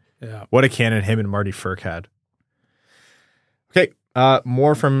that way. Yeah, what a cannon him and Marty Ferk had. Okay,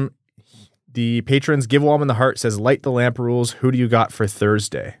 more from the patrons. Give Wallman the Heart says, light the lamp rules. Who do you got for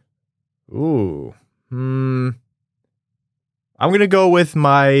Thursday? Ooh. I'm going to go with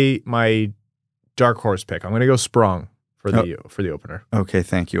my dark horse pick. I'm going to go Sprong for the opener. Okay,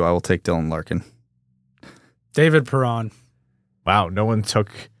 thank you. I will take Dylan Larkin. David Perron. Wow, no one took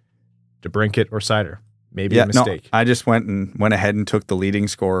DeBrincat or Seider. Maybe a mistake. No, I just went ahead and took the leading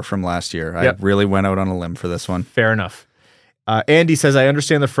scorer from last year. I really went out on a limb for this one. Fair enough. Andy says, I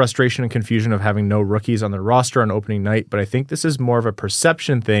understand the frustration and confusion of having no rookies on the roster on opening night, but I think this is more of a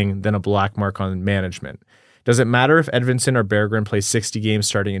perception thing than a black mark on management. Does it matter if Edvinsson or Berggren play 60 games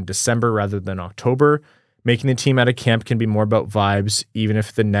starting in December rather than October? Making the team out of camp can be more about vibes, even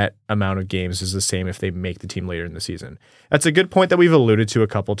if the net amount of games is the same if they make the team later in the season. That's a good point that we've alluded to a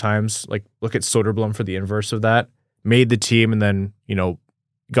couple times. Like, look at Soderblom for the inverse of that. Made the team and then,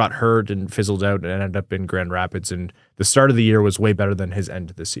 got hurt and fizzled out and ended up in Grand Rapids. And the start of the year was way better than his end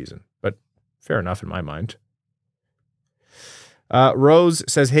of the season. But fair enough in my mind. Rose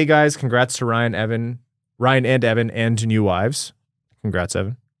says, hey guys, congrats to Ryan and Evan and new wives. Congrats,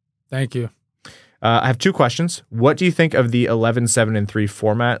 Evan. Thank you. I have 2 questions. What do you think of the 11-7-3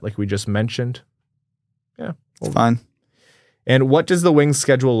 format like we just mentioned? Yeah. It's fine. And what does the Wings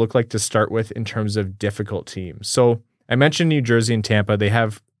schedule look like to start with in terms of difficult teams? So I mentioned New Jersey and Tampa. They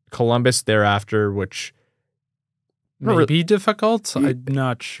have Columbus thereafter, which may be difficult. I'm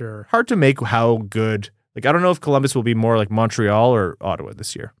not sure. Hard to make how good. Like, I don't know if Columbus will be more like Montreal or Ottawa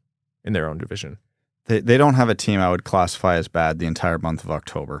this year in their own division. They don't have a team I would classify as bad the entire month of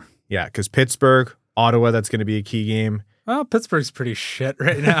October. Yeah, because Pittsburgh, Ottawa, that's going to be a key game. Well, Pittsburgh's pretty shit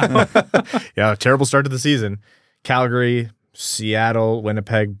right now. Yeah, terrible start to the season. Calgary, Seattle,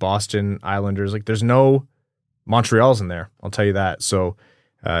 Winnipeg, Boston, Islanders. Like, there's no Montreal's in there. I'll tell you that. So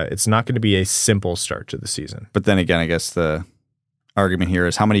it's not going to be a simple start to the season. But then again, I guess the argument here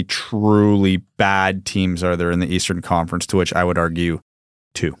is how many truly bad teams are there in the Eastern Conference, to which I would argue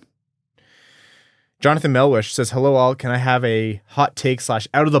 2. Jonathan Melwish says, hello all. Can I have a hot take / out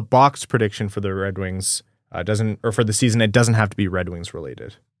of the box prediction for the Red Wings? For the season, it doesn't have to be Red Wings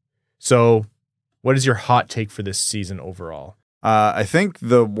related. So what is your hot take for this season overall? I think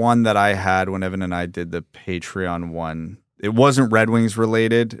the one that I had when Evan and I did the Patreon one, it wasn't Red Wings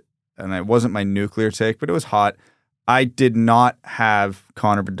related, and it wasn't my nuclear take, but it was hot. I did not have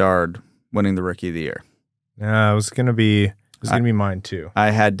Connor Bedard winning the Rookie of the Year. It was gonna be mine too. I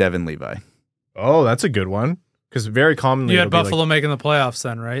had Devin Levi. Oh, that's a good one. Because very commonly you had Buffalo making the playoffs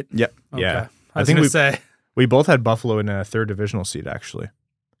then, right? Yep. Okay. Yeah. I was going to say. We both had Buffalo in a third divisional seed, actually.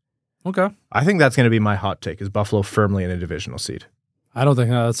 Okay. I think that's going to be my hot take, is Buffalo firmly in a divisional seed. I don't think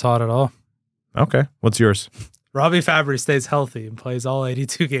that's hot at all. Okay. What's yours? Robbie Fabry stays healthy and plays all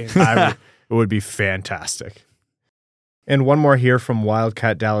 82 games. It would be fantastic. And one more here from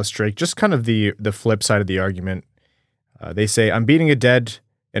Wildcat Dallas Drake, just kind of the flip side of the argument. They say, I'm beating a dead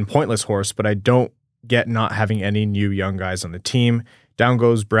and pointless horse, but I don't get not having any new young guys on the team. Down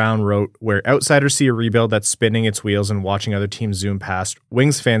Goes Brown wrote, where outsiders see a rebuild that's spinning its wheels and watching other teams zoom past,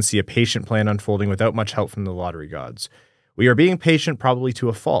 Wings fans see a patient plan unfolding without much help from the lottery gods. We are being patient probably to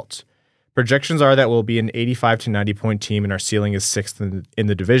a fault. Projections are that we'll be an 85 to 90 point team and our ceiling is 6th in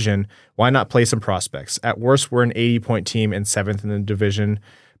the division. Why not play some prospects? At worst, we're an 80 point team and 7th in the division.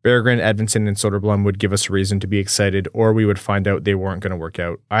 Berggren, Edvinsson, and Soderblom would give us a reason to be excited, or we would find out they weren't going to work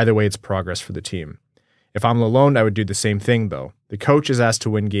out. Either way, it's progress for the team. If I'm Lalonde, I would do the same thing, though. The coach is asked to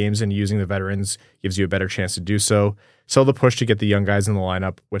win games, and using the veterans gives you a better chance to do so. So the push to get the young guys in the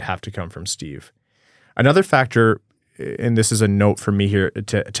lineup would have to come from Steve. Another factor, and this is a note for me here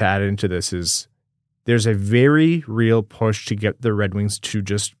to add into this, is there's a very real push to get the Red Wings to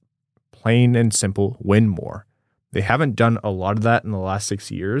just plain and simple win more. They haven't done a lot of that in the last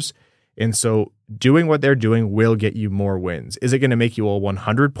 6 years. And so doing what they're doing will get you more wins. Is it going to make you a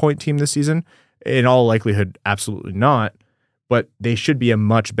 100-point team this season? In all likelihood, absolutely not. But they should be a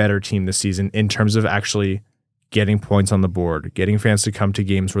much better team this season in terms of actually getting points on the board, getting fans to come to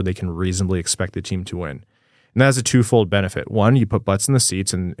games where they can reasonably expect the team to win. And that has a twofold benefit. One, you put butts in the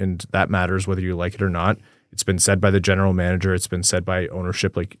seats, and that matters whether you like it or not. It's been said by the general manager. It's been said by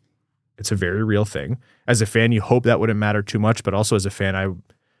ownership. Like, it's a very real thing. As a fan, you hope that wouldn't matter too much, but also as a fan,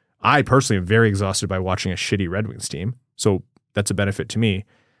 I personally am very exhausted by watching a shitty Red Wings team. So that's a benefit to me.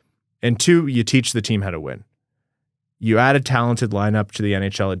 And two, you teach the team how to win. You add a talented lineup to the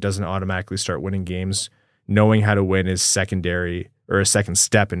NHL, it doesn't automatically start winning games. Knowing how to win is secondary, or a second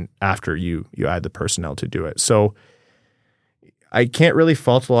step after you add the personnel to do it. So I can't really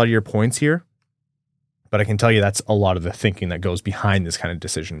fault a lot of your points here, but I can tell you that's a lot of the thinking that goes behind this kind of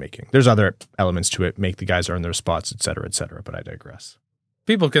decision making. There's other elements to it, make the guys earn their spots, et cetera, but I digress.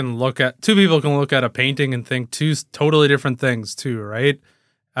 Two people can look at a painting and think two totally different things too, right?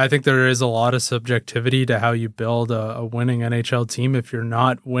 I think there is a lot of subjectivity to how you build a winning NHL team if you're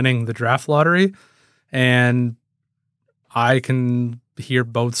not winning the draft lottery. And I can hear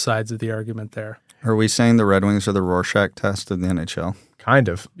both sides of the argument there. Are we saying the Red Wings are the Rorschach test of the NHL? Kind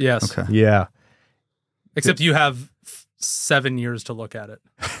of. Yes. Okay. Yeah. Except you have 7 years to look at it.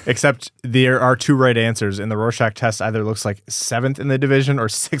 Except there are two right answers, and the Rorschach test either looks like 7th in the division or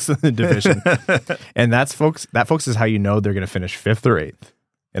 6th in the division. And that, folks, is how you know they're going to finish 5th or 8th.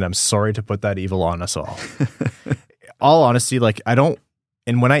 And I'm sorry to put that evil on us all. All honesty,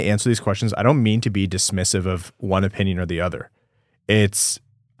 and when I answer these questions, I don't mean to be dismissive of one opinion or the other. I'm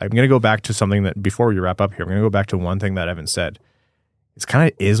going to go back to something that, before we wrap up here, I'm going to go back to one thing that Evan said. It's kind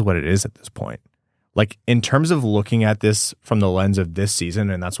of is what it is at this point. Like, in terms of looking at this from the lens of this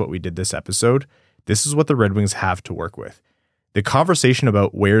season, and that's what we did this episode, this is what the Red Wings have to work with. The conversation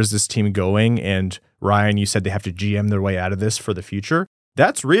about where's this team going, and Ryan, you said they have to GM their way out of this for the future,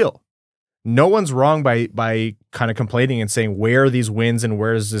 that's real. No one's wrong by kind of complaining and saying, where are these wins and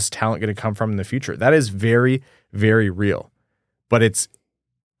where is this talent going to come from in the future? That is very, very real. But it's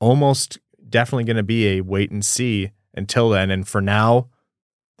almost definitely going to be a wait and see until then. And for now,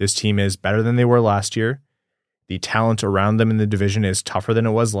 this team is better than they were last year. The talent around them in the division is tougher than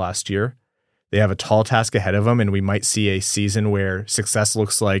it was last year. They have a tall task ahead of them, and we might see a season where success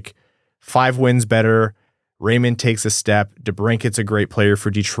looks like 5 wins better. Raymond takes a step. DeBrincat's a great player for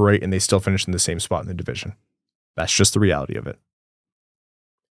Detroit, and they still finish in the same spot in the division. That's just the reality of it.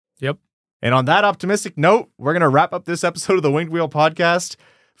 Yep. And on that optimistic note, we're going to wrap up this episode of the Winged Wheel Podcast.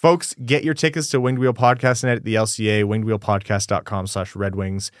 Folks, get your tickets to Winged Wheel Podcast at the LCA, wingedwheelpodcast.com/Red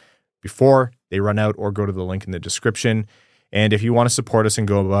Wings before they run out, or go to the link in the description. And if you want to support us and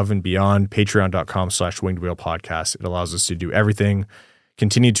go above and beyond, patreon.com/Winged Wheel Podcast. It allows us to do everything.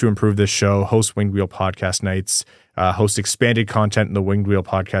 Continue to improve this show, host Winged Wheel Podcast nights, host expanded content in the Winged Wheel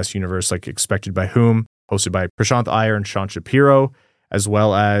Podcast universe, like Expected by Whom, hosted by Prashanth Iyer and Sean Shapiro, as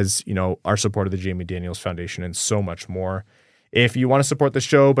well as, our support of the Jamie Daniels Foundation and so much more. If you want to support the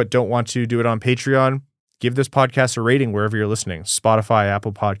show but don't want to do it on Patreon, give this podcast a rating wherever you're listening. Spotify,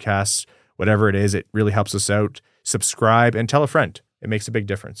 Apple Podcasts, whatever it is, it really helps us out. Subscribe and tell a friend. It makes a big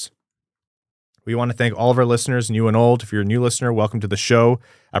difference. We want to thank all of our listeners, new and old. If you're a new listener, welcome to the show.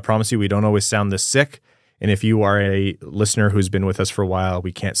 I promise you, we don't always sound this sick. And if you are a listener who's been with us for a while,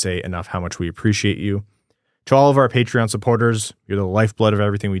 we can't say enough how much we appreciate you. To all of our Patreon supporters, you're the lifeblood of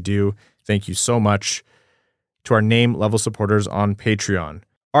everything we do. Thank you so much. to our name level supporters on Patreon.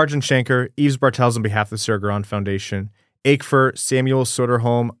 Arjun Shankar, Yves Bartels on behalf of the Sarah Garand Foundation, Aikfer, Samuel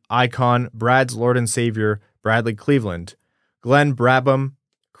Soderholm, Icon, Brad's Lord and Savior, Bradley Cleveland, Glenn Brabham,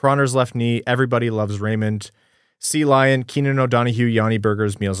 Croner's Left Knee, Everybody Loves Raymond, Sea Lion, Keenan O'Donohue, Yanni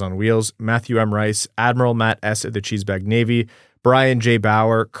Burgers, Meals on Wheels, Matthew M. Rice, Admiral Matt S. at the Cheesebag Navy, Brian J.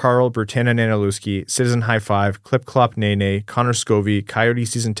 Bauer, Carl Bertana Nanaluski, Citizen High Five, Clip Clop Nene, Connor Scovey, Coyote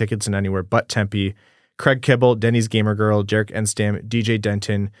Season Tickets and Anywhere But Tempe, Craig Kibble, Denny's Gamer Girl, Derek Enstam, DJ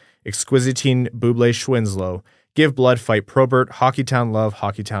Denton, Exquisitine Buble Schwinslow, Give Blood, Fight Probert, Hockeytown Love,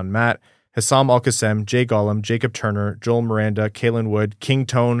 Hockeytown Matt, Hassam Al-Qassem, Jay Gollum, Jacob Turner, Joel Miranda, Kaylin Wood, King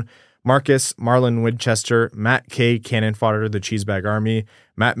Tone, Marcus, Marlon Winchester, Matt K, Cannon Fodder, The Cheesebag Army,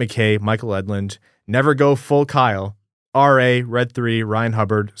 Matt McKay, Michael Edlund, Never Go Full Kyle, R.A., Red 3, Ryan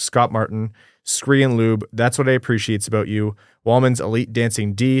Hubbard, Scott Martin, Scree and Lube, That's What I Appreciates About You, Wallman's Elite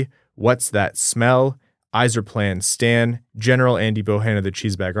Dancing D, What's That Smell, Iser Plan Stan, General Andy Bohan of the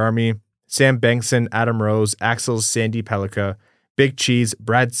Cheesebag Army, Sam Bankson, Adam Rose, Axel's Sandy Pellica, Big Cheese,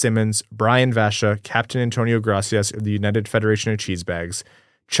 Brad Simmons, Brian Vasha, Captain Antonio Gracias of the United Federation of Cheesebags,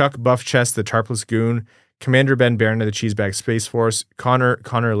 Chuck Buffchest, the Tarpless Goon, Commander Ben Barron of the Cheesebag Space Force,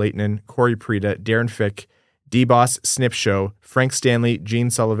 Connor Leighton, Corey Preda, Darren Fick, D-Boss, Snip Show, Frank Stanley, Gene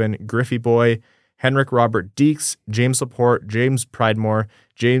Sullivan, Griffey Boy, Henrik Robert Deeks, James Laporte, James Pridemore,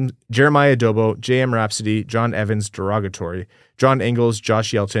 Jeremiah Adobo, JM Rhapsody, John Evans, Derogatory, John Ingalls,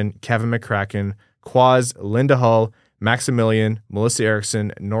 Josh Yelton, Kevin McCracken, Quaz, Linda Hull, Maximilian, Melissa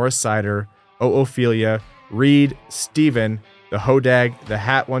Erickson, Norris Sider, Ophelia, Reed, Steven, The Hodag, The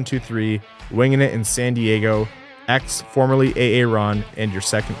Hat 123, Winging It in San Diego, X, formerly AA Ron, and your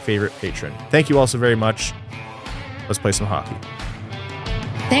second favorite patron. Thank you all so very much. Let's play some hockey.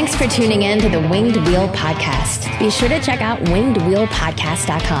 Thanks for tuning in to the Winged Wheel Podcast. Be sure to check out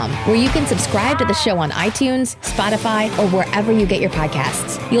wingedwheelpodcast.com, where you can subscribe to the show on iTunes, Spotify, or wherever you get your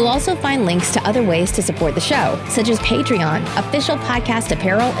podcasts. You'll also find links to other ways to support the show, such as Patreon, official podcast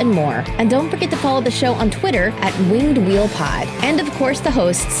apparel, and more. And don't forget to follow the show on Twitter at Winged Wheel Pod. And of course, the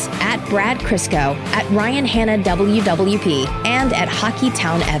hosts at Brad Crisco, at Ryan Hanna WWP, and at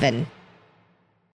Hockeytown Evan.